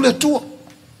tato le tu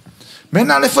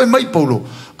mena le fai mai polo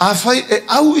a fai e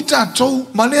au I tatou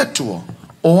ma le atua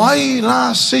o ai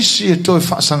la sesi e toi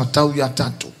whaasanga tau ia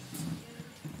tatou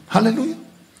haleluia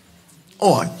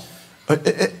o ai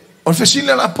o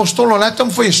fesile la apostolo la tam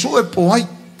fai su e po ai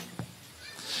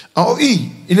Ao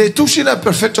ile tusi na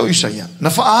perfecto Isaia. Na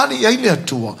faali ia ile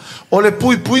atua. O le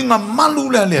pui nga malu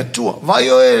le atua. Vai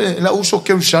o la uso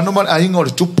ke usano mal ainga o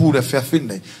le tupu le fea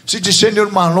fine. Si te senior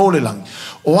malo le lang.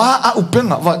 O a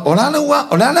upenga vai. O la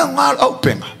nga a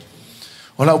upenga.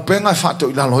 O la upenga fato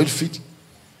ila loil fit.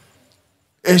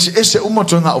 Ese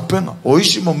umato nga upenga. O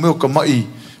isi mo meo kamai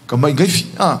ngaifi.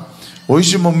 O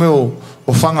isi mo meo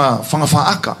o fanga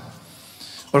aka.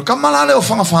 O kamalale o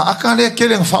fanga aka le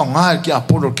kele nga nga ki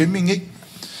apolo ke mingi.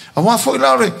 Awa foi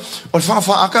laure o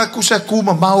fanga aka kusa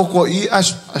kuma mau ko I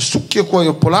asuki ko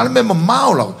o polale me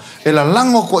mau la. E la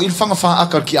lango ko il fanga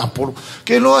aka ki apolo.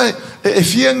 Ke lo e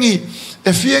fiengi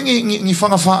ni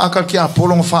fanga aka ki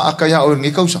apolo nga aka ya o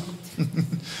ngi kausa.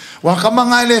 Wa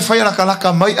kamanga le fai la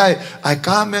kalaka mai ai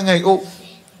kame ngai o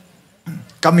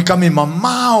kami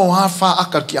mamao ha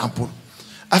aka ki apolo.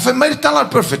 Ai fai mai tala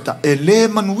perfecta e le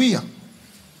manuia.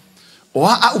 O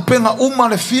a upenga uma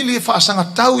le fili fa sanga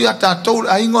tau ya tatou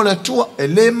a ingo le tua e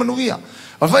le manuia.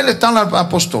 O vai le tala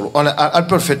apostolo al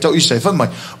perfetto Isa fa mai.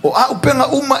 O a upenga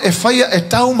uma e faia e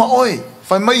tau ma oi.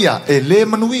 Fa mai ya e le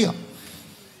manuia.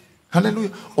 Haleluia.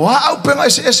 O a upenga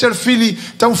ese fili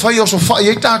tau fai o so fa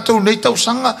e tatou nei tau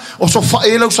sanga o so fa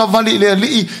e lo sa vali le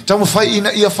li tau fai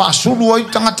ina ia fa sulu oi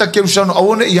tangata ke usano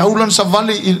aone ia ulan sa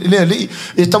vali le li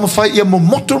e tau fai ia mo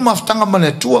motor maftanga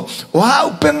mane tua. O a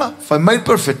upenga fa mai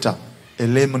perfecta.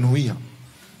 Ele manuia.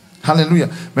 Hallelujah.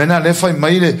 Mena le fai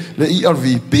mai le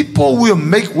ERV. People will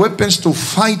make weapons to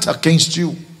fight against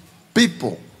you.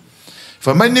 People.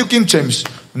 For my New King James,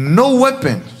 no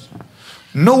weapon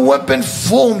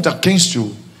formed against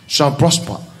you shall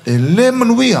prosper. Ele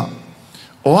manuia.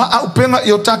 O a upenga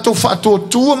I o tatou whaatua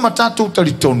tua ma tatou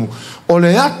taritonu. O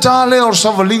le ata le o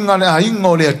savalinga le ainga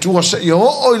o le atua se I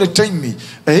o le taimi.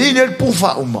 E I le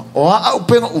pufa uma. O a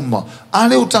upenga uma. A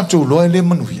le o tatou loa le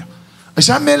manuia.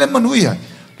 Sa mele manuia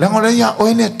le ngole ia o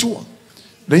ele tua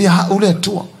le ia o le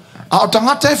tua a o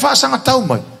tangata e fa sanga tau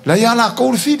mai le ia la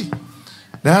ko le fili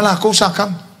le la ko sa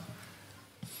kam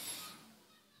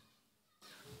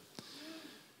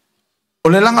o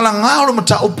le langa o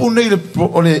mata o pune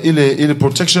ile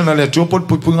protection le tua po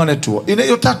punga le tua ine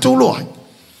yo tatu lo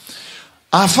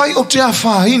a fai o te a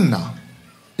faina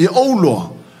e o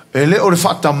lo ele o le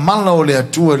fata mala o le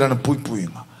tua le na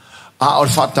puinga a o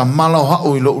fata mala ha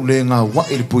o lo ulenga wa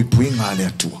il puinga le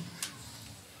atua.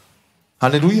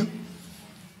 Hallelujah.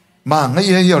 Ma ngai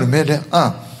e o mede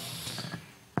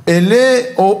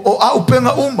ele o a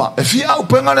upenga uma e fi a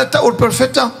upenga le ta o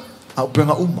perfecta a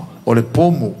upenga uma o le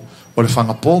pomo o le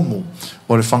fanga pomo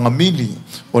o le fanga mili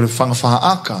o le fanga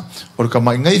faaka o le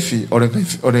kama ngaifi o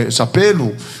le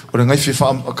sapelu o le ngaifi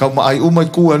fa kama ai uma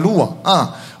ku lua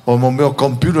o mo meu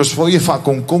computers foi fa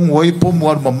con oi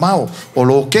pomo ar mamao o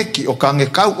lo keki o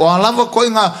kange kau o alava ko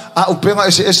inga a upenga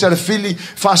ese fili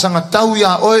fa sanga tau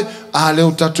ya oi a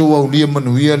le tatu o lia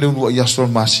manuia le no ia sol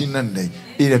masina nei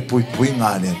ile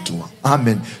puinga le tua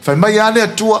amen fa mai ale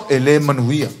tua ele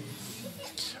manuia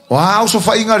o a so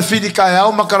fa inga fili kai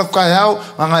au makara kai au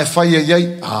anga fa ia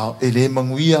ele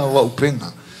manuia o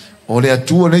upenga o le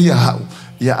tua le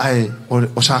ia ai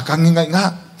o sa kange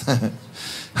nga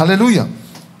hallelujah.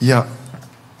 Ya,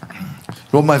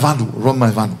 Roma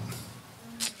vanu.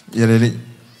 Ya lele.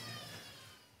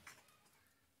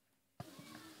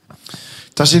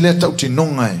 Tasile tau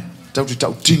tinongai,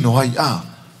 tau tino hai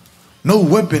no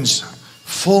weapons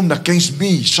formed against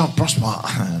me shall prosper.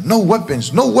 No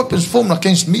weapons formed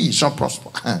against me shall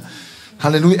prosper.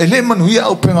 Hallelujah. Ele manuia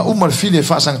au penga uma file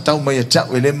fa sang tau mai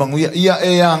tau ele manuia ia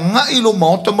e nga ilo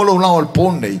maoto mo lo la al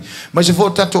pone. Mas se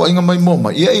for tato inga mai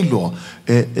moma ia ilo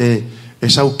e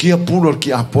sau kia pulo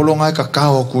ki apolo ngai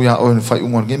kakao ku ya o fai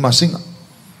ungon ngi masinga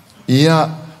ia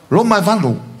lo mai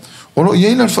valu o lo ia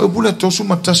ina fai bule tosu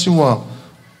matasi wa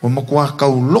o makua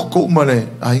kau loko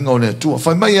umale a inga o le tua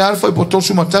fai mai ar fai po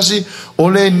tosu matasi o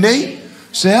le nei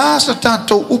se asa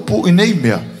tatou upu i nei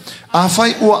mea a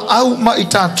fai ua au ma i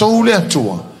tatou le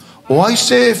atua o ai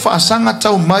se fa sanga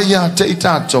tau mai a te i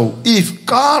tatou if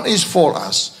God is for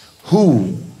us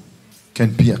who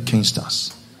can be against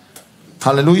us.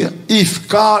 Hallelujah. If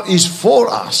God is for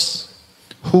us,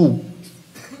 who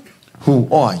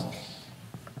oi?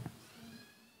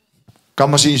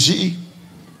 Kama si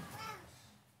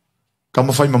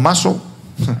kama fai mamaso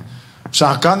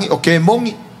sa kangi o ke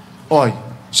mongi oi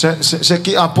se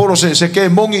ki aporo se ke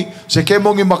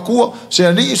mongi makua se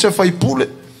ali se fai pule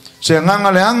se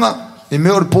nganga leanga i me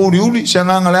o pori uli se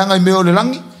nganga leanga i me o le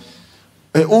langi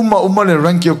e uma le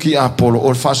ranki o ki aporo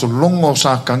o faso longo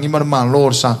sa kangi mar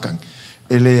lor sa kangi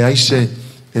ele aise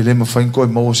ele ma fai ko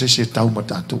mo se tau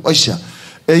matatu aisa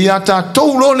e ia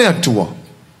tatou lo le atua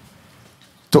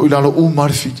to ilalo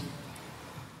umar fi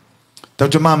tau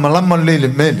te malama le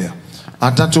mele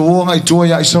a tatu o ngai tua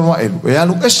ya Israel e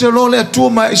alu eselo le tua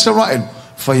ma Israel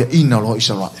fa ya ina lo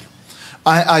Israel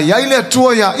ai le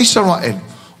tua ya Israel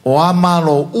o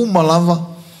amalo umalava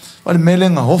wale mele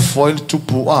nga hofo il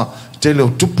tupu a te le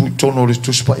tupu tono le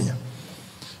tuspaia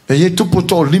e ye tupu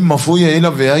to lima foi e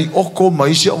la vei oko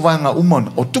maisi o vanga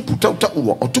umana o tupu tau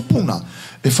ua o tupu na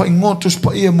e fa ingo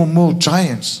tuspaia mo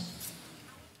giants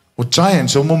o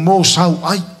giants o mo sau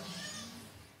ai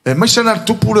e mai sana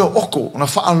tupu le oko na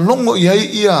fa alongo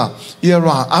ia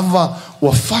ra ava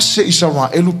o fase Israel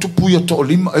elu tupu ia to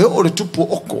lima e o le tupu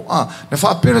oko na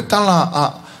fa pere tala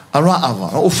ara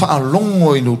ava o fa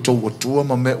alongo i no to tua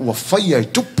ma me o fa ia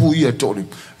tupu ia to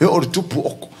lima e o le tupu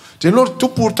oko te lor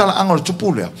tupu tala anga le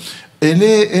tupu le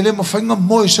ele ma fainga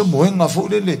moi se moenga fo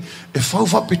le e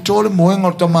fa pitole moenga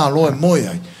o tama lo e moi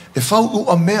ai e fa u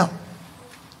a mea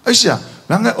aisia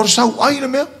langa o sau ai le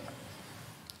mea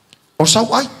o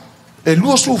sau ai e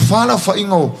lua su fala fa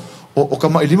ingo o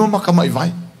kama ilima ma kama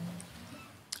vai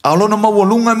alona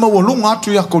mawalunga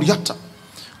atu ya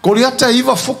koriata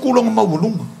iva fokulong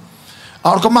mawalunga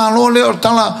ar kama lo le o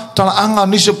tala anga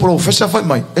ni se professor fa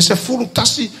mai e se fulu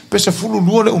tasi pe se fulu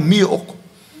lua le o mi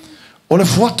o le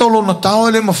fuata lo na tao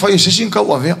le ma fai se sinka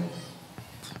wa vea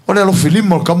o le lo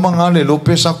filimo kama ngale lo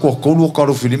pesa ko lo ka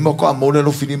lo filimo ko amole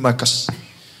lo filimo kas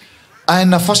ai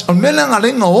na fas o mela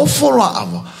ngale nga o fola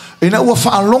ava ina ua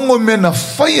fa longo mena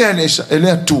fai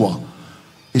ele atua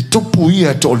e topu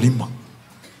ia to lima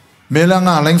mela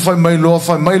ngale fai mai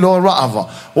lo ra ava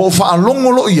o fa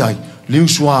longo lo iai liu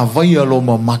sua vai lo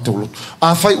ma matolo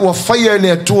a fai ua fai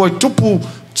ele atua e topu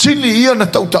chili ia na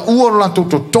tauta ua la to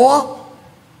toa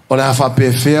o le fa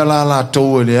pe fe la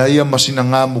to ele ia masina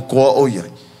nga mu ko o ia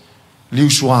liu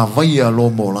sua vai lo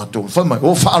mo la to fa mai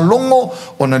o fa longo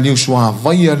ona liu sua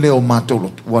vai le o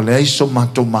matolo wa le iso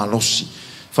mato malosi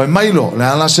fa mai lo le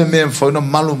ala se me fa no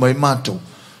malu mai mato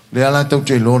le ala tau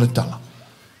te lo le tala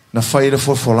na fai le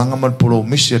folanga mal polo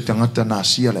misi tangata na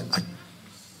sia le ai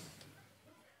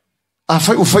a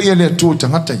fai o fai le tu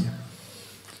tangata ia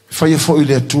fai fo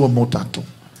ile tu mo tato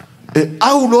e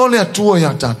au lo le tu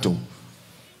ya tato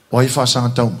o i fa sanga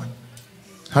tau mai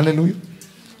haleluya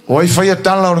o i fai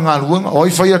tala o nga luenga o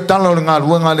i fai tala o nga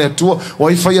luenga le tu o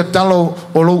i fai tala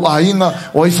o lo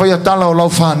ainga o i fai tala o lo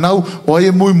fa nau o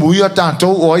i mui ya tato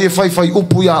o i fai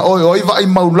upu ya o i vai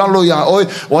maulalo ya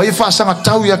o i fa sanga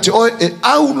tau ya te o e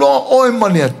au lo o e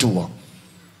male tu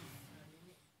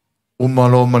o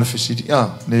malo malfisiti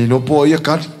ne lo po ia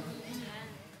kali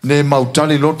ne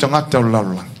mautali lo tangata o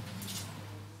lalang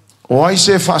o ai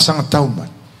se fa sanga tau mai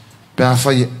pe a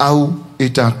fai au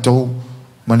e tato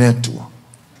mane tua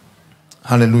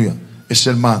haleluya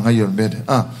esel ma ngai o mede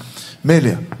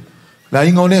melia la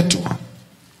inga le tua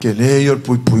ke le yo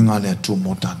pui ngale tu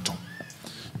mo tato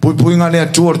pui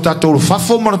ngale tu o tato fa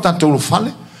fo mo tato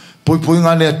fale pui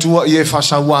ngale tu e fa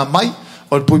sa wa mai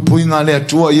o pui ngale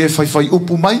tu e fai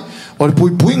upu mai o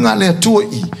pui ngale tu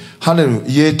i haleluya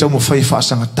ye tamo fai fa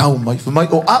sanga tau mai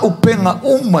o a upenga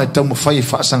mai tamo fai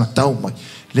fa sanga tau mai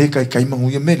le kai mangu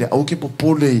ye mele au ke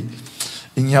popole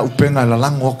inga upenga la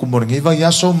lango ku mo ngi va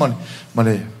yaso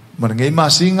male ngi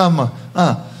masinga ma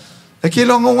e ke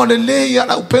lo ngonga le ya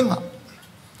na upenga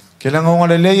ke la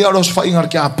ngonga le ya los fa ingar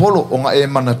ke apolo o nga e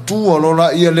mana tu lo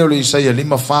la ia le isaia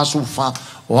lima fa su fa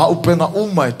o a upenga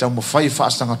mai tamo fai fa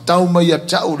sanga tau mai ya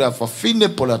tau la fa fine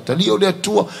pola tali o le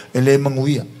tua e le mangu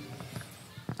ia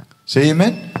say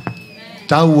amen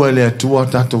tau le tua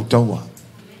tatu taua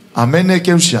amen e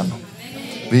ke usiano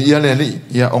ia le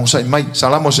ia on sai mai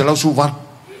salamo se lau suvan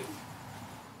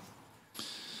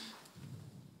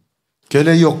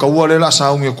kele yo kaua le la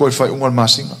sa un ko fai un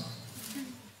masinga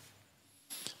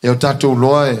e o tatu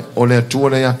loe o le tua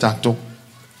le ya tatu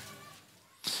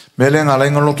mele nga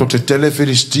lenga lo to te tele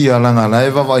filistia la nga la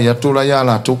eva va ya tu la ya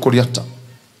la to koriata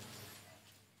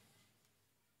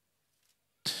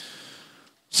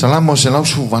salamo se lau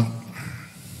suvan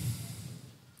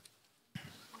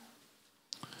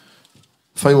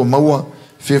fai o maua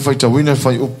fai tawina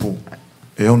fai upu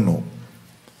e ono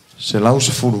se lau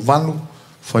se furu valu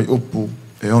fai upu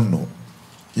e ono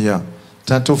ia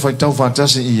tato fai tau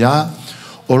fatasi ia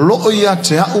o loo ia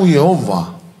te au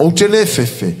Yehova o te le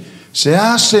fefe se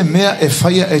a se mea e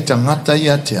fai e tangata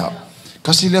ia te au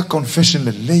kasi lea confession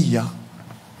le leia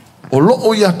o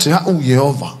loo ia te au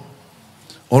Yehova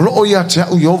o loo ia te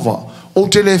au Yehova o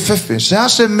te le fefe se a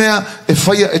se mea e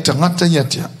fai e tangata ia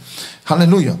te au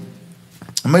hallelujah.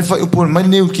 My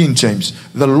New King James,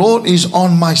 the Lord is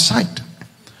on my side.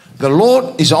 The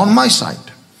Lord is on my side.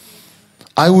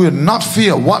 I will not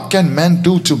fear what can man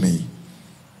do to me.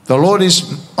 The Lord is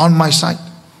on my side.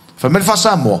 Famel fa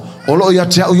Samoa, o lo ia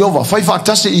te au Yehova fai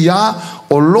fatasi ia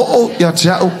o lo ia te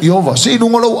au Yehova si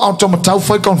lungo lo automatau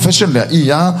fai confession le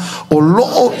ia o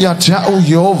lo ia te au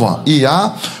Yehova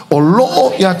ia o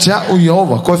lo ia te au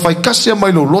Yehova ko fai kasi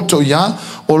mai lo loto ia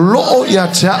o lo ia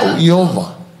te au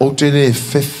Yehova o te le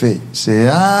fefe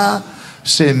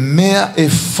se mea e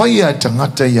fai a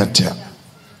tangata ia te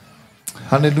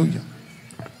hallelujah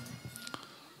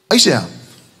aisea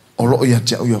o lo ia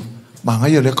te au Yehova ma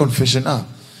ngai le confession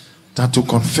tatu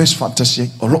confess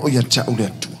fatasi o lo ia te au le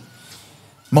atua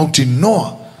mauti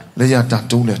noa le ia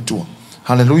tatu le atua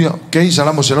hallelujah okay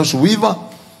salamo se lo suiva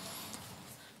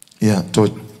ia to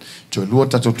lua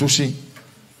tatu tusi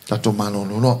tatu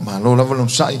malo lava lon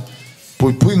sai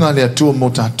pui nga le atua mo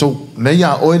tatu le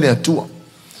ia oe le atua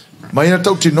mai na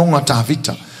tau tinonga ta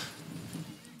vita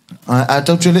a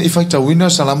tau tele ifai ta wina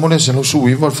salamo le se lo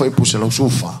suiva fai pu se lo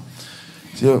sufa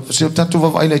se tatu va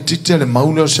vai le tite le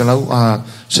maule se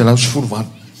lau sfurvan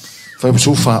fai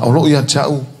sufa o lo ia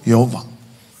tau Yehova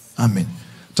amen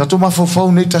tatu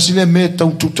mafofau nei tasile me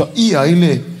tau tuta ia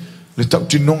ile le tau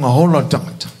tinonga hola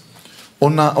tangata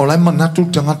ona o lai manatu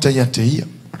tangata ia te ia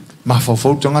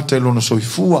mafofau tangata ilo na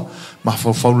soifua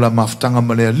mafofau la maftanga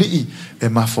malea lii e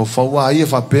mafofau a ia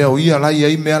fa peo ia lai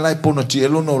ai mea lai pona ti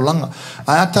elo no langa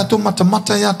a tatu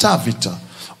matamata ia tavita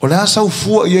o le asa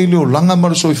ufua ia ile o langa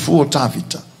mara soifua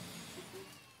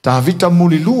tavita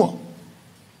mulilua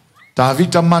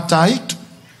tavita mataitu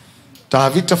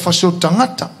tavita fasio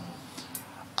tangata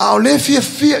a o le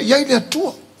fia ia ile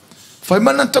atua fai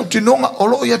mana tau tinonga o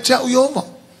lo ia te au Yehova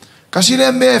kasi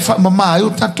le mea fa mama eu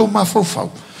tatou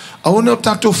mafofau au ne o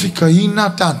tatou fikaina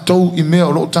tatou i mea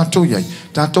o lo tatou iai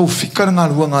tatou fika ngā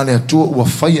lua ngā le atua ua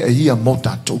fai e ia mo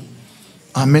tatou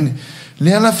amen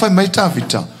le ala fai mai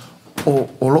tavita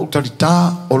o lo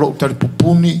tarita o lo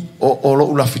taripupuni o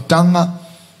lo lafitanga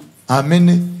amen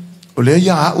o le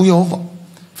ia au Yehova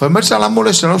fai mai salamo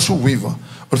le se lau suwiva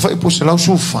o fai po se lau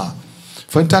sufa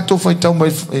fai tatou fai tau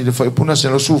mai le fai puna se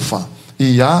lau sufa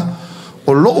ia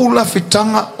o lo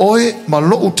lafitanga oe ma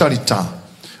lo tarita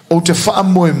o te wha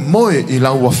moe i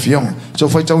lau afiong so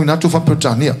fai tau inatu wha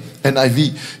Britania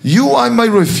NIV you are my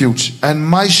refuge and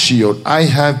my shield I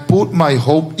have put my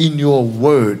hope in your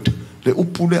word le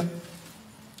upulea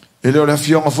ele o le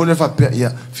afiong a fole wha pia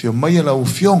ia fio mai e lau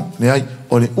afiong le ai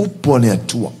o le upu le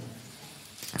atua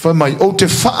fai mai o te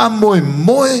wha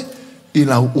moe i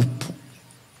lau upu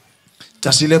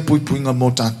tasi le puinga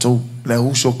mo tātou le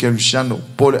uso kerisiano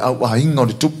po le au ahinga o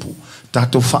le tupu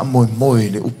tātou wha moe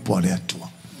le upu le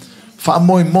atua wha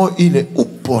moe i le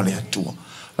upu le atua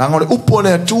langa le upu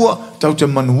le atua tau te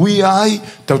manui ai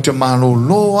tau te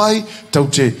malolo ai tau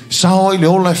te sao ai le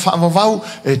ola e wha vavau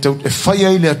e tau te whai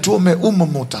ai le atua me uma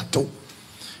mo tātou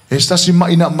e stasi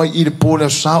mai na mai i le pole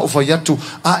sa o whai atu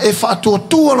a e wha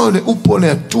atua lo le upu le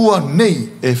atua nei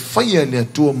e whai ai le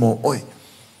atua mo oi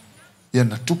ia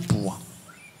na tupua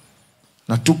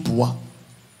na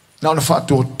na wha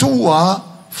atua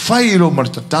whai lo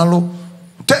maritatalo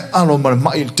te alo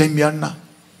mai le teimiana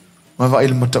ma vai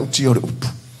le matauti o le upu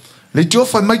le tio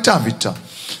fai mai tavita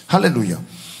hallelujah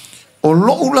o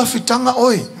lo ula fitanga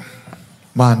oi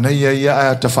ma nei ia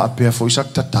a te fa pe fo isa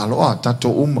tatalo a tato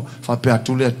fa pe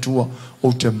atule atua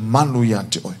o te manu ia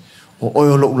te oi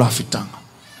o lo ula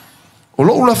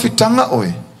fitanga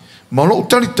oi ma lo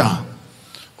utalita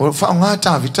o fa nga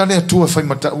tavita le atua fai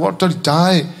mata o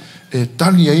utalita e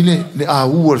tani ile le a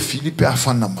u Filipe a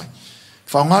fana mai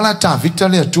fa ngala ta vita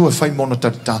le tu fai mono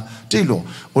tata tilo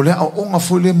o le o nga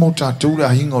foi le mota tu le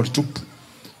hinga o tu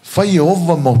fai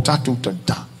over mota tu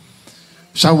tata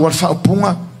sa war fa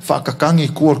punga fa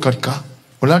kakangi ku karka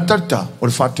o la tata o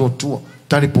fa tu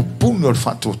tali pupuno o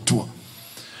fa tu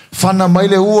fana mai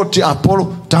le u ti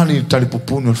apolo tali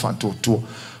pupuno o fa tu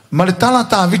ma le tala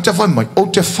ta vita fai mai o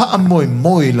te fa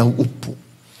moi la upu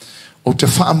o te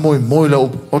wha moe la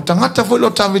o tangata foi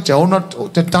lo tawita ona o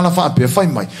te tala wha apea whai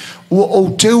mai o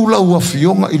te ula ua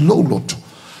fionga i lo loto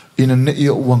ina ne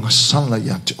ia uanga sala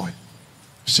ia te oi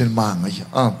sen maanga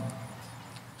ia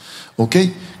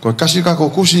ok ko kasi kako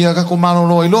kusi ia kako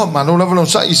manolo i loa manolo lava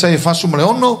sa isa e fasu male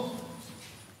ono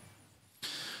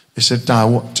e se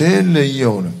taua tele ia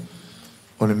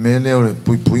o le mele o le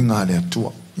pui ngā le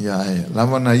atua ia e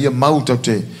lava na ia mauta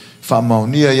te wha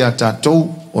maunia ia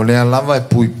tātou o lea lava e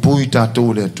pui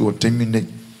tātou le atua teimi nei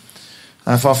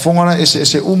a whawhongana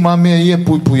ese umamea ia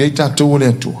pui ei tātou le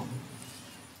atua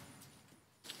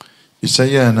isa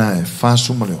ia na e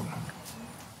whāsuma leo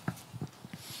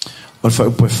o le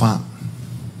whaupo e whā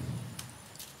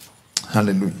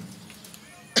hallelujah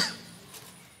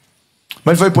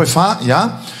mai whaupo e whā ia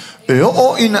e o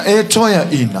ina e toia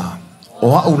ina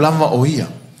o au lava o ia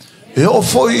e o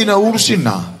foi ina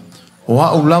urusina O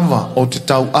au lava o te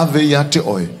tau ave ia te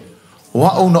oe. O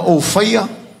au na o whaia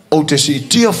o te si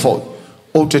tia foi.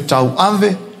 O te tau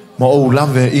ave ma o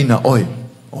lave ina oe.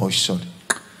 O isori.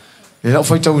 E lau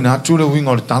whaitau ina atu le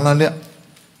winga o le tala lea.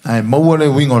 Ai maua le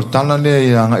winga o le tala lea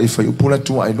i anga i whai upula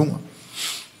tua ai lunga.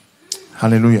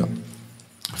 Hallelujah.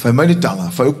 Whai mai le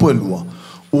tala, whai upu e lua.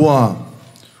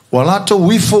 Ua lato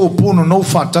wifo o puno no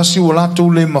whatasi ua lato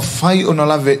le mawhai o na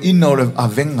lave ina o le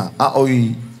avenga. A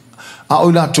oi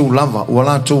lato lava, ua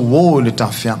lato wo le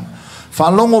tawhianga.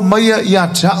 Whalongo maia ia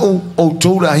tau o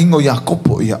tau le ahingo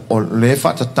Iakopo ia. O le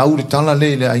whata tau le tala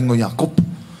le ahingo Iakopo.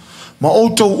 Ma o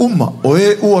tau uma, o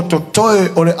e ua to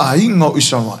toe o le ahingo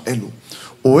Israelu.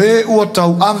 O e ua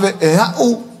tau ave e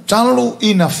au talo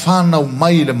ina whanau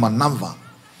mai le manava.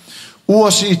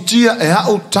 Ua si itia e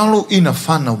au talo ina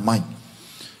whanau mai.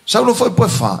 Saulo foi poe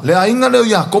wha, le ainga leo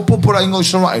Iakopo pora ingo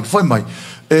Israel, foi mai.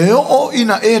 E o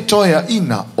ina e toea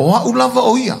ina, o au lava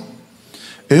o ia.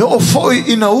 E o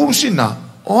foi ina urusina,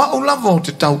 o au lava o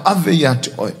te tau ave ia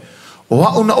te oe. O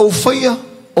au na o whaia,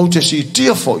 o te si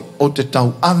itia foi, o te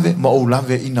tau ave ma o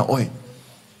lave ina oe.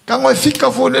 Kango e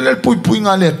fika foi le pui pui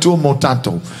ngā lea tua mo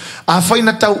tātou. A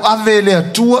whaina tau ave lea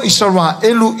tua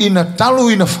Israelu ina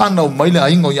talu ina whanau mai le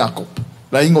aingo Iakopo,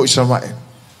 le aingo Israel.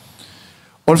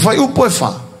 O le whai upo e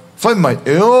wha, whai mai,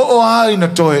 e o a ina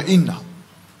toe ina,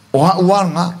 o ha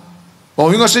uanga,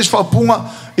 o inga sis whapunga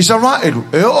Israelu,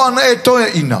 e o ana e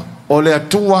toe ina, o le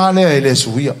atua lea e le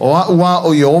suia, o ha ua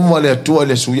o Yehova le atua e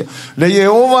le suia, le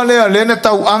Yehova lea lene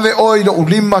tau ave o ina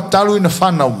ulima talu ina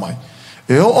whanau mai,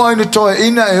 e o a ina toe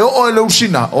ina, e o e le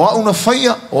usina, o ha una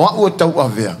whaia, o ha ua tau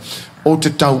avea, o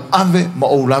te tau ave ma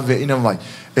o lave ina mai,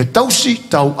 e tausi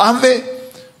tau ave,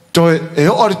 e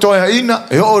o le toea ina,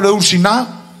 e o le usina,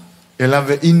 e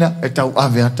lave ina, e tau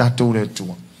ave a tātou le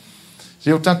tua.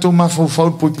 Se o tātou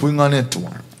mawhau pui pui ngā le tua.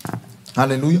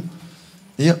 Hallelujah.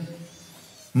 Ia.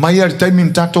 Mai ari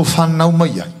taimi tātou whanau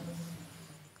mai ai.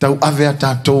 Tau ave a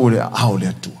tātou le ao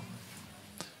le tua.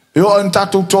 E o an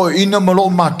tātou toa ina malo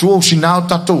mātua o sinao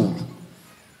tātou.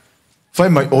 Whai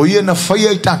mai, o ia na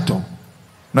whaia i tātou.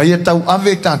 Na ia tau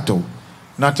ave i tātou.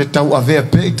 Na te tau ave a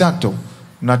pe i tātou.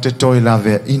 Na te toi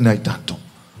lave ina i tātou.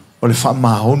 O le wha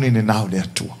mahoni ne nao le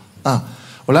atua.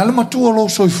 O le ale matua lo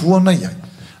soifua na iai.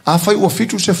 A whai ua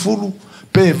fitu se fulu,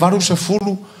 pe varu se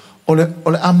fulu, o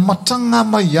le amatanga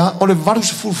mai ia, o le varu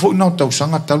se fulu fo inao tau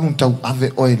sanga talun tau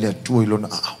ave oe le atua ilona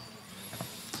au.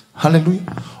 Hallelujah.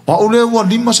 O le ua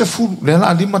lima se fulu, le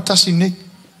ala lima tasi nei,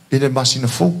 i le masina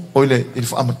fo, o le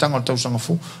amatanga o tau sanga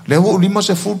fo. Le ua lima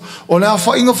se fulu, o le a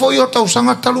wha inga fo i o tau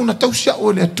sanga talun na tau sia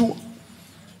oe le atua.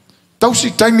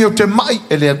 Tausi taimi o te mai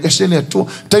ele ese le tua,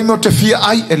 taimi o te fia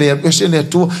ai ele ese le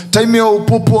tua, taimi o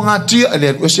popo ngatia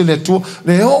ele ese le tua,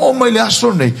 le o mai le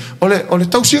aso nei, ole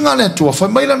tausi nga le tua, fa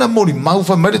mai lana mori mau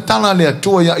fa mai tana le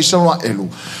tua ya Israelu.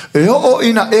 E o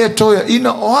ina e toya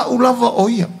ina o a ulava o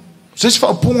ia. Se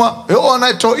fa punga e o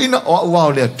ana to ina o wa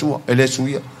le tua, ele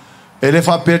suia. Ele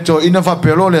fa peto ina fa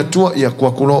pelo le tua ia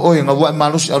kwa kulo o nga wa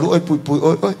malusi alu e pui pui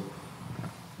oi.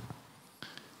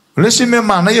 Lesi me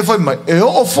mana ia foi mai e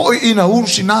o foi ina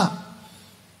ursina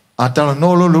atala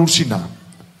no lo ursina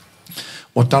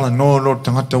o tala no lo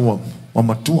tangata wa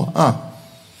matua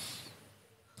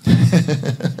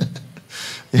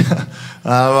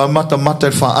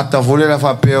mata fa ata volera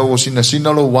fa pe o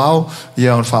sina lo wow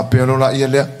ia fa pe lo la ia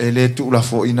le ele tu la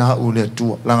fo ina u le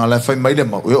tu la la foi mai le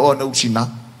ma e o na ursina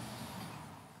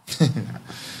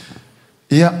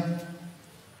ia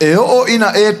e o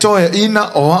ina e toe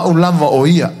ina o au lava o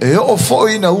ia. E o fo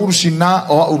ina urusina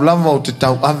o au lava o te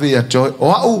tau ave a toe.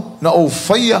 O au na o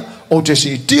whaia o te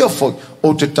si tia foi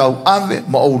o te tau ave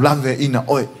ma o lave ina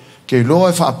oe. Ke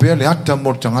loa e whaapea le ata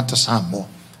mo tangata Samoa.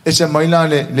 E se maila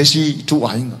le si tu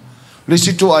ainga. Le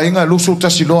si tu ainga luso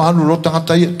tasi loa halu lo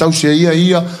tangata ia. Tau se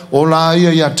ia o la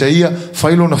ia te ia.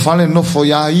 Whailo na whale no fo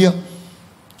ia.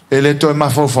 E le toi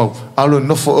mafofau alo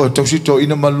no fo to sito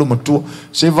ina malu matua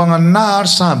se vanga nar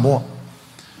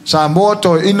Samoa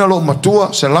to ina lo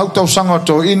matua se lau tau sanga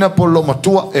to ina po lo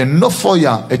matua e no fo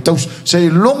ya e tau se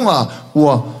longa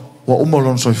wa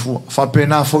umolon soifua fa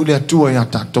pena fo le tua ya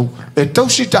tatou e tau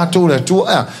si tatou le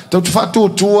tua tau fa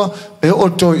tua e o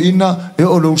to ina e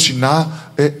o lo sina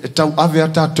e tau ave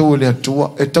tatou le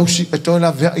tua e tau si e to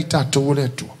la ve i tatou le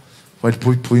tua vai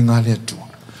pui nga le tua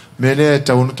mele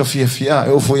tau no ta fia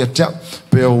e o foi até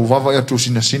pe o vava ya tu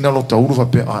sina lo tau va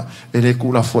pe ele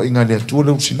ku la fo inga le tu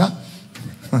le sina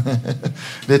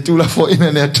le tu la fo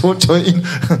ina le tu to in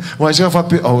wa ja fa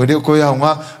pe o ele ko ya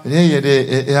nga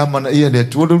e amana le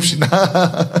tu le sina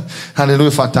haleluya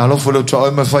fa ta lo fo le tu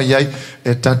o me fa yai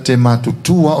e tate matu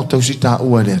tua o tau sita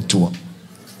o le tu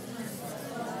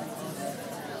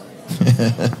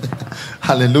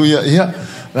Hallelujah. Ia.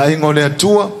 La ingo le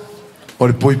atua. O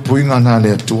le pui pui ngana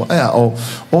le atua. Ea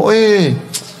o e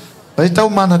tau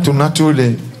mana tu natu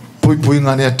le pui pui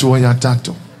ngana atua ya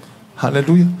tato.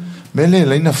 Hallelujah. Mele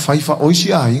le ina faifa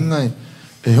oisi a inga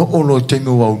e ho o lo te me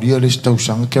wau dia le stau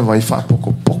sanga ke vai fa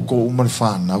poko umar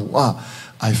fa na ua.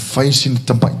 Ai fai sin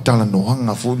tampai tala no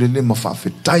hanga fu le ma fa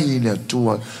fetai le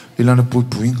atua ilana pui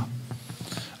pui nga.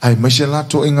 Ai maise la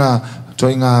to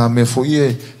inga me fo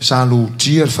ie salu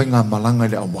tia fa inga malanga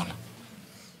le awala.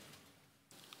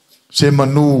 Se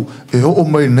manu e o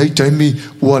mai nei taimi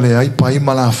ua le ai pai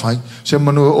mala fai. Se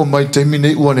manu o mai taimi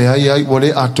nei ua le ai ua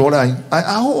le atora ai.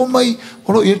 Ai o mai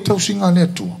oro i tau singa le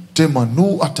atua. Te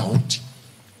manu ata oti.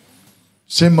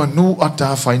 Se manu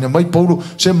ata faina mai paulo.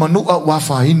 Se manu a ua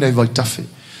faina i vaitafe.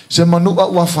 Se manu a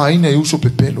ua faina i uso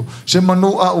pepelo. Se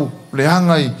manu a u le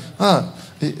hangai.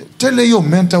 Te le io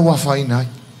menta ua faina ai.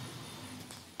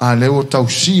 A leo tau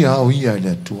sia o ia le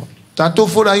atua. Tato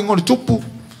fora ingo le tupu.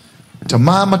 Ta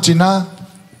mama tina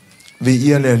ve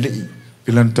ia le lei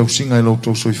ilan tau singa i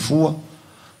lautou soifua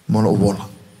mo lo wola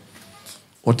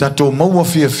o tatou maua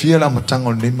fia la matanga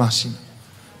o nei masina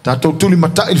tatou tuli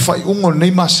mata il fai ungo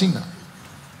nei masina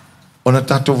o na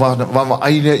tatou va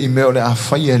aile i meo le a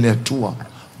fai le atua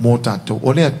mo tatou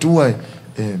o le atua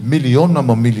miliona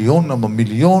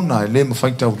e le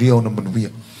mawhai tau ria o na manuia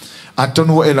a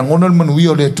tonu e langona le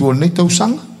manuia o le atua nei tau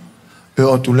sanga e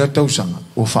o tu le tau sanga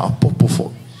o wha popo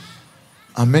fo.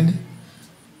 Amen.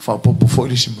 Fa popo fo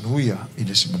ile simanuia.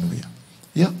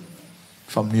 Ya.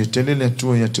 Fa mni tele le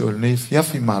tua ya te ole fia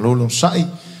fi malolo sai.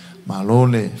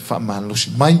 Malole fa malo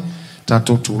si mai.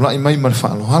 Tato tu lai mai mar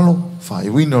fa lo halo. Fa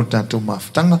iwino tato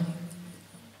maftanga.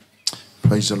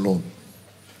 Praise the Lord.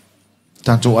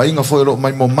 Tato ainga fo lo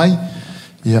mai mo mai.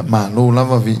 Ya malo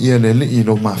lava vi ia le i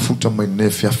lo mafuta mai ne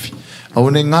fia fi.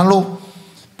 Au ne ngalo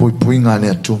pui ngale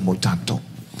atu mo tato.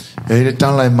 E le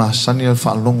tala e masani al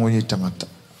whaalongo i tangata.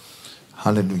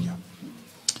 Hallelujah.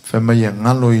 Whema ia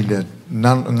ngalo i le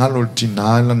ngalo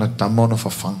tina ila na tama ona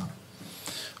whawhanga.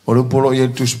 O le polo i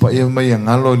tuspa ia mai ia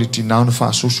ngalo i le tina ona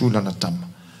whaasusu ila na tama.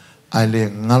 Ai le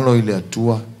ngalo i le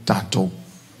atua tatou.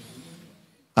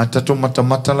 A tatou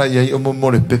matamatala iai o mo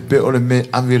le pepe o le me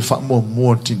awir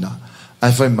wha tina.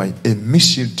 Ai whai mai e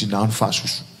misi le tina ona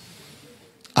whaasusu.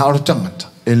 A ora tangata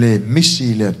e le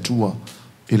misi i le atua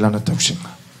ila na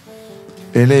tausinga.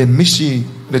 Ele misi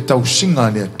le tau singa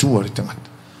le atua le tangata.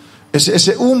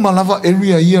 Ese malava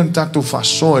area ia tatou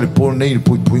faso le pol nei le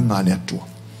pui nga le atua.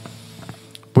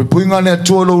 Pui nga le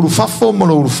atua lo urufafo mo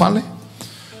lo urufale.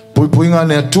 Pui nga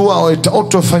le atua o e ta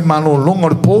oto fai malo longa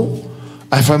le po.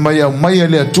 Ai fai mai au mai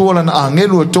le atua lana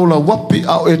angelu e tola wapi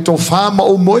au e to fama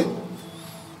o moe.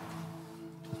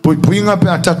 Pui nga pe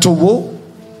a tatou wo.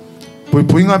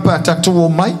 Pui nga pe a tatou wo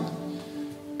mai.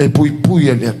 E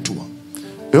pui le atua.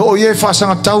 E o ye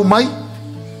whaasanga tau mai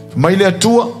le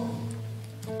atua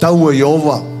tau e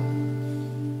Yehova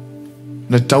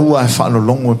ne tau e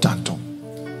whaalolongo tato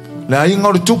le ainga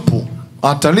o le tupu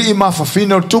a tali i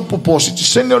mawhawhina o le tupu po si ti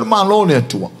sene o le malo le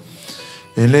atua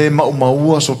e le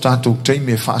maua so tato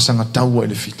teimi e whaasanga tau e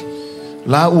le fiti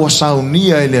la ua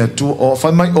saunia e le atua o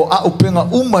whai mai o a upenga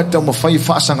uma e tau mawhai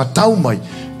whaasanga tau mai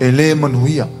e le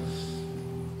manuia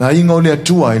na inga o le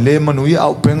atua e le manuia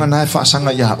au penga na e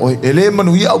whaasanga ia oi e le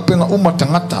manuia au penga uma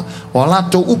tangata o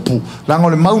alato upu langa o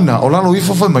le mauna o lalo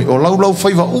ifa whai mai o lau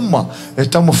whaiva uma e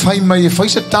tamo whai mai e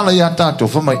whaisa tala ia tato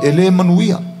whai mai e le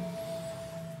manuia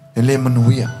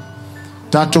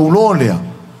tato ulo lea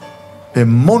e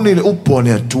moni le upu o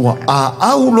le atua a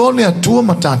au lo le atua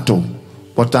ma tato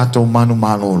wa tato manu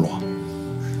maloloa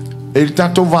e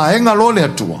tato vaenga lo le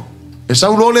atua e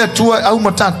sau lo le atua au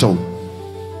ma tato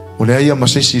o le aia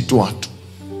masesi tu atu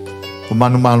o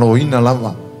manu malo ina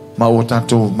lava ma o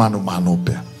tatou manu malo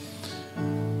pea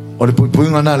o le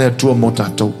puipuinga na le atua mo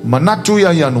tatou manatu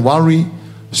ia Januari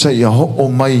sa ia ho o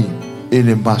mai e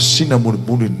le masina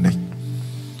muli nei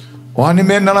o ane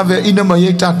mea nala vea ina mai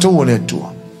e tatou o le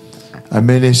atua a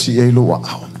mele si e lo wa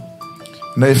au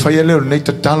na e whaia leo nei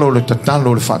tatalo le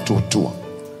whatua tua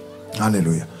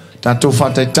Hallelujah tatou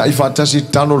whatai whatasi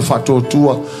talo le whatua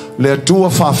tua le atua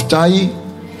whaftai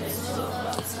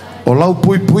o lau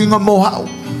puipuinga mo hau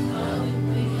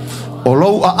o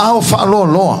lau a ao whaaloa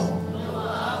loa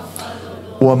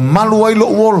o a malu ai lo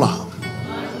uola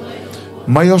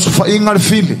mai o sa whainga le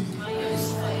fili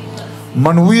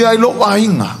manuia ai lo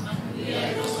wahinga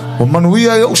o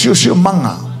manuia ai o sio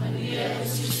manga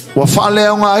o a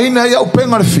whaalea ngā ina ai au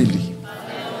penga le fili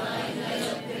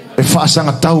e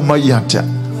whaasanga tau mai i hatea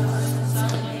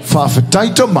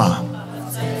whaafetai ma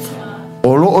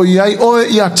o loo i ai oe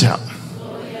i hatea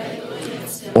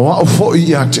o a fo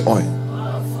i ate oi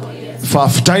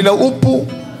Whaftaila upu.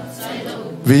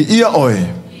 Vi ia oe.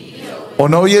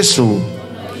 Ono Yesu.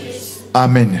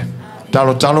 Amen.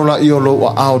 Talo la iolo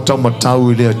wa ao tau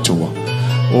matau ile atua.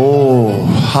 Oh,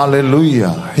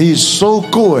 hallelujah. He is so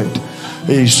good.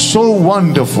 He is so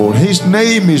wonderful. His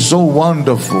name is so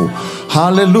wonderful.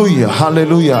 Hallelujah,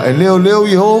 hallelujah. E leo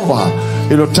Jehovah.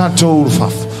 Ilo tato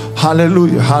ulfaf.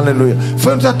 Hallelujah, hallelujah.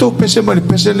 Fa tato pese mali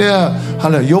pese lea.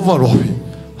 Hallelujah, Jehovah rohi.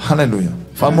 Hallelujah.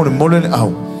 Fa mole le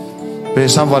au. Pe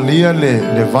savalia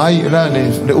le vai la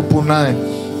le upunai.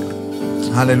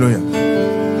 Hallelujah.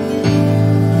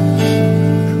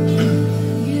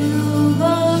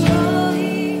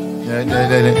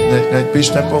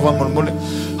 Pista pova mole.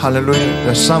 Hallelujah.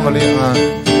 Le savalia.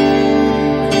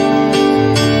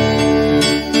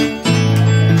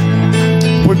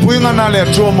 Puinga na le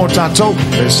atua mo tatou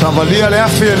e savalia le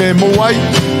afia le muai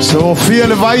se ofia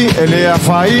le vai e le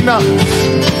afaina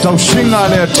tau singa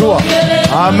le atua.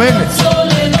 Amen.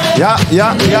 Ya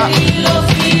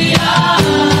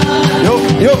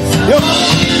yo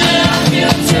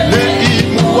le i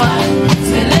muai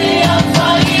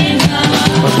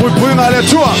puinga le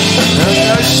atua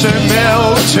se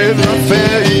meo te le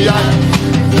feia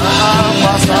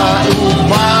amasa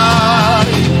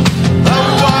umai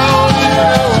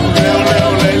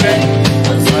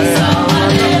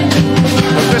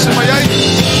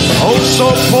so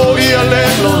po ia le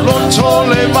lo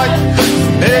tole mai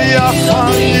e a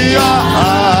faia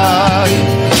ai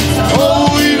o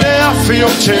ile a fio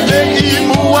che le i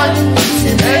muai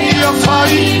e a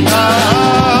faia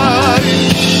ai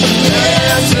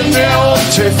e se me o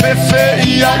che fefe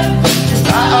ia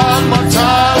a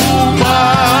amata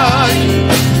mai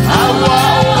awa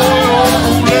o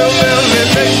le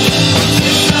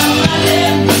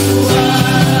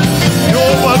yo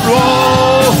va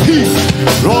rohi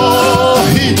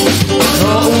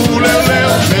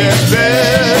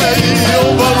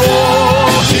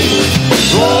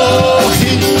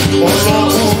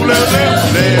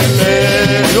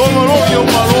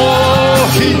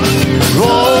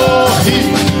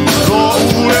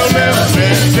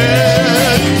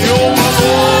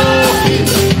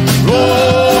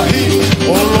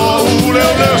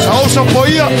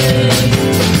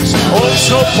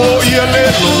po ia le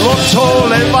lo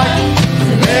tole mai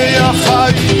e a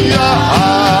faia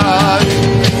ai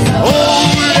o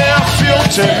le a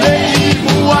fiote le i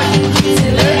muai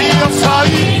e a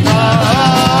faia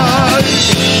ai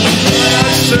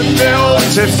se meo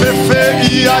te fefe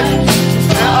ai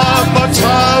e a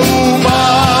matau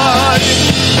mai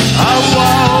awa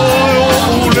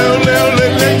o le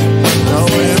na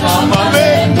e mama le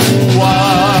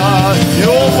muai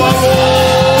yo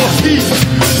walohi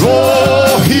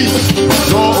rohi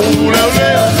no le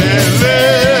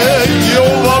yo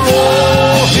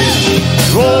valohi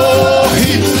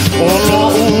rohi olo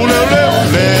le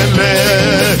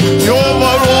yo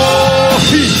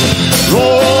valohi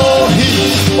rohi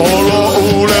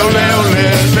olo le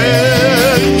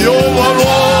yo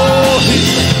valohi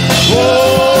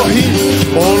rohi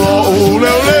olo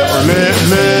le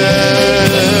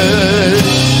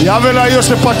ya vela io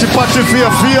se pati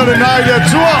fia le nai de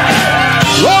tua.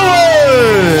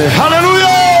 Glory!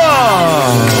 Hallelujah!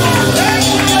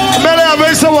 Mele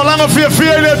avesa walanga fia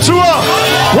ile tua.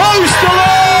 Praise the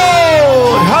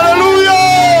Lord! Hallelujah!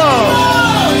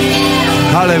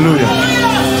 Hallelujah!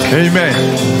 Amen.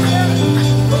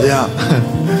 Yeah.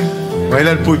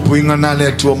 Waila puinga na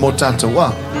le tua mo tata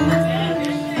wa.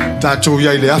 Tato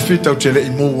ia ile afi tau tele i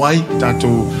mo wai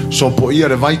tato sopo ia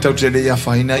le vai tau tele ia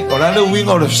faina. Ora le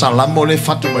winga o le salamo le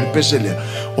fatu mai pesele.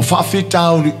 O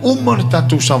whaafita o li umana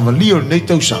tatou savalio nei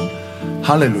tau sang.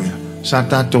 Hallelujah. Sa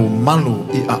tatou malu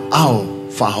i a ao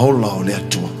whahola o le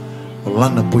atua. O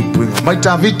lana puinga. Mai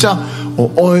tā vita o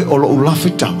oe o lo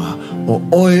ulawhitanga. O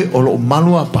oe o lo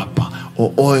malu a papa.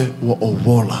 O oe o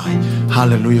wolai.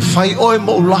 Hallelujah. Whai oe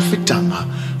mo ulawhitanga.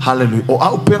 Hallelujah. O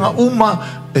au penga uma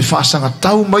e whaasanga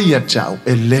tau mai a tau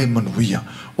e le manuia.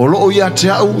 O lo ia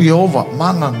tau Jehova.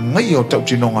 Manga ngai o tau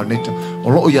tinonga neta. O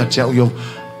lo ia tau Jehova.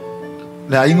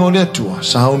 Le aingo le atua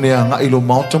sao ne nga ilo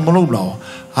mauta malo lao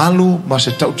alu ma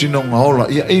se tau tino nga ola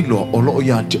ia ilo o lo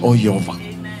ia te o Jehova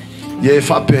ye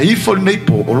fa pe ifo nei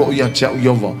po o lo ia te o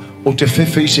Jehova o te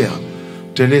fefe sea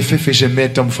te le fefe se me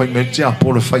tam fai me te a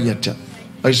po le fai ata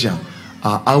aisia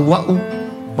a awau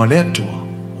ma le atua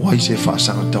wai se fa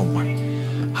sanga tau mai.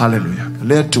 Hallelujah.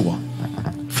 Le atua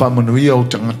fa manuia o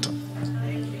tangata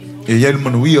e yel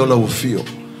manuia o lau fio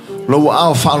lo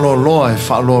ao falo loa e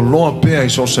falo loa pe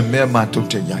so se me matu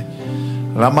te yai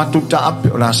la matu ta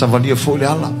ape la savalia fo le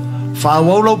ala fa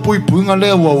wa lo pui puinga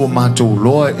le wa matu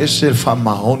loa e se fa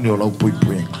mahoni o lo pui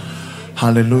pui.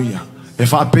 Hallelujah. E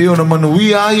whaapeo na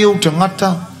manuia ai o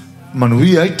tangata,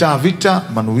 manuia ai Tavita,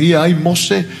 manuia ai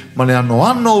Mose, ma le ano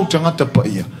o tangata pa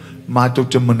ia. Mātou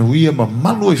te manuia ma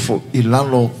malu e fo I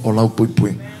lalo o lau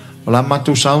puipui. O la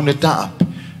mātou saune taap,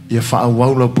 ia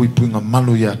whaawau lau puipui ngā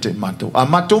malu ia te mātou. A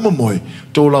mātou mamoe,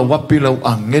 tō lau wapi lau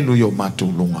angenu i o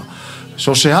mātou lunga.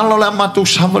 So se halo la mātou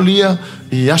savalia,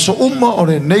 I aso uma o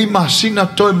le nei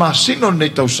masina toi masino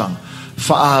nei tausanga.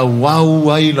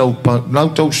 Whaawau ai lau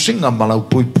tau singa ma lau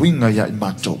puipuinga ia I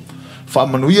mātou.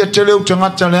 Whaamanuia te leo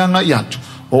tangata leanga I atu.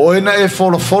 O ena e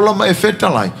fola ma e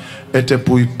whetalai. E te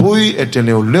puipui, e te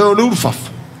leo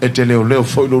lurfafa. E te leo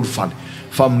foi lurfale.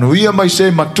 Whaamanuia mai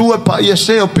se matua pa ia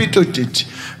se o pito I titi.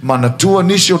 Mana tua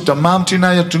nisi o ta mountain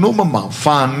ia tunuma mau.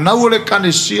 Whanau le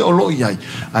kane si o lo iai.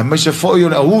 Ai mai se foi o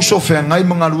le auso whea ngai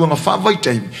mga ruanga whawai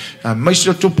teimi. Ai mai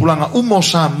se tupulanga umo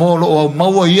sa molo o au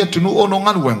maua ia tunu ono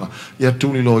ngaruenga. Ia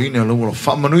tuli lo ine lo ulo.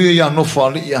 Whamanuia ia no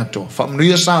whali ia to.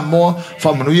 Whamanuia Samoa,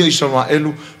 whamanuia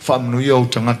Israelu, whamanuia o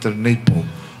tangata Neipo.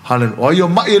 Hallelujah. O ia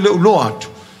mai le ulo atu.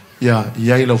 Ia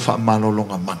iai lau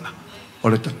whamalolonga mana. O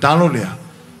le tatalo lea.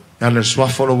 Ya le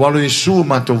swafolo walu Yesu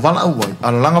mato vala uai.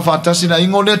 Ala langa fatasi na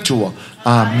ingo le tua.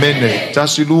 Amen.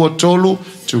 Tasi lua tolu.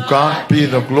 To God be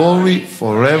the glory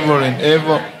forever and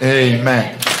ever.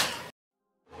 Amen.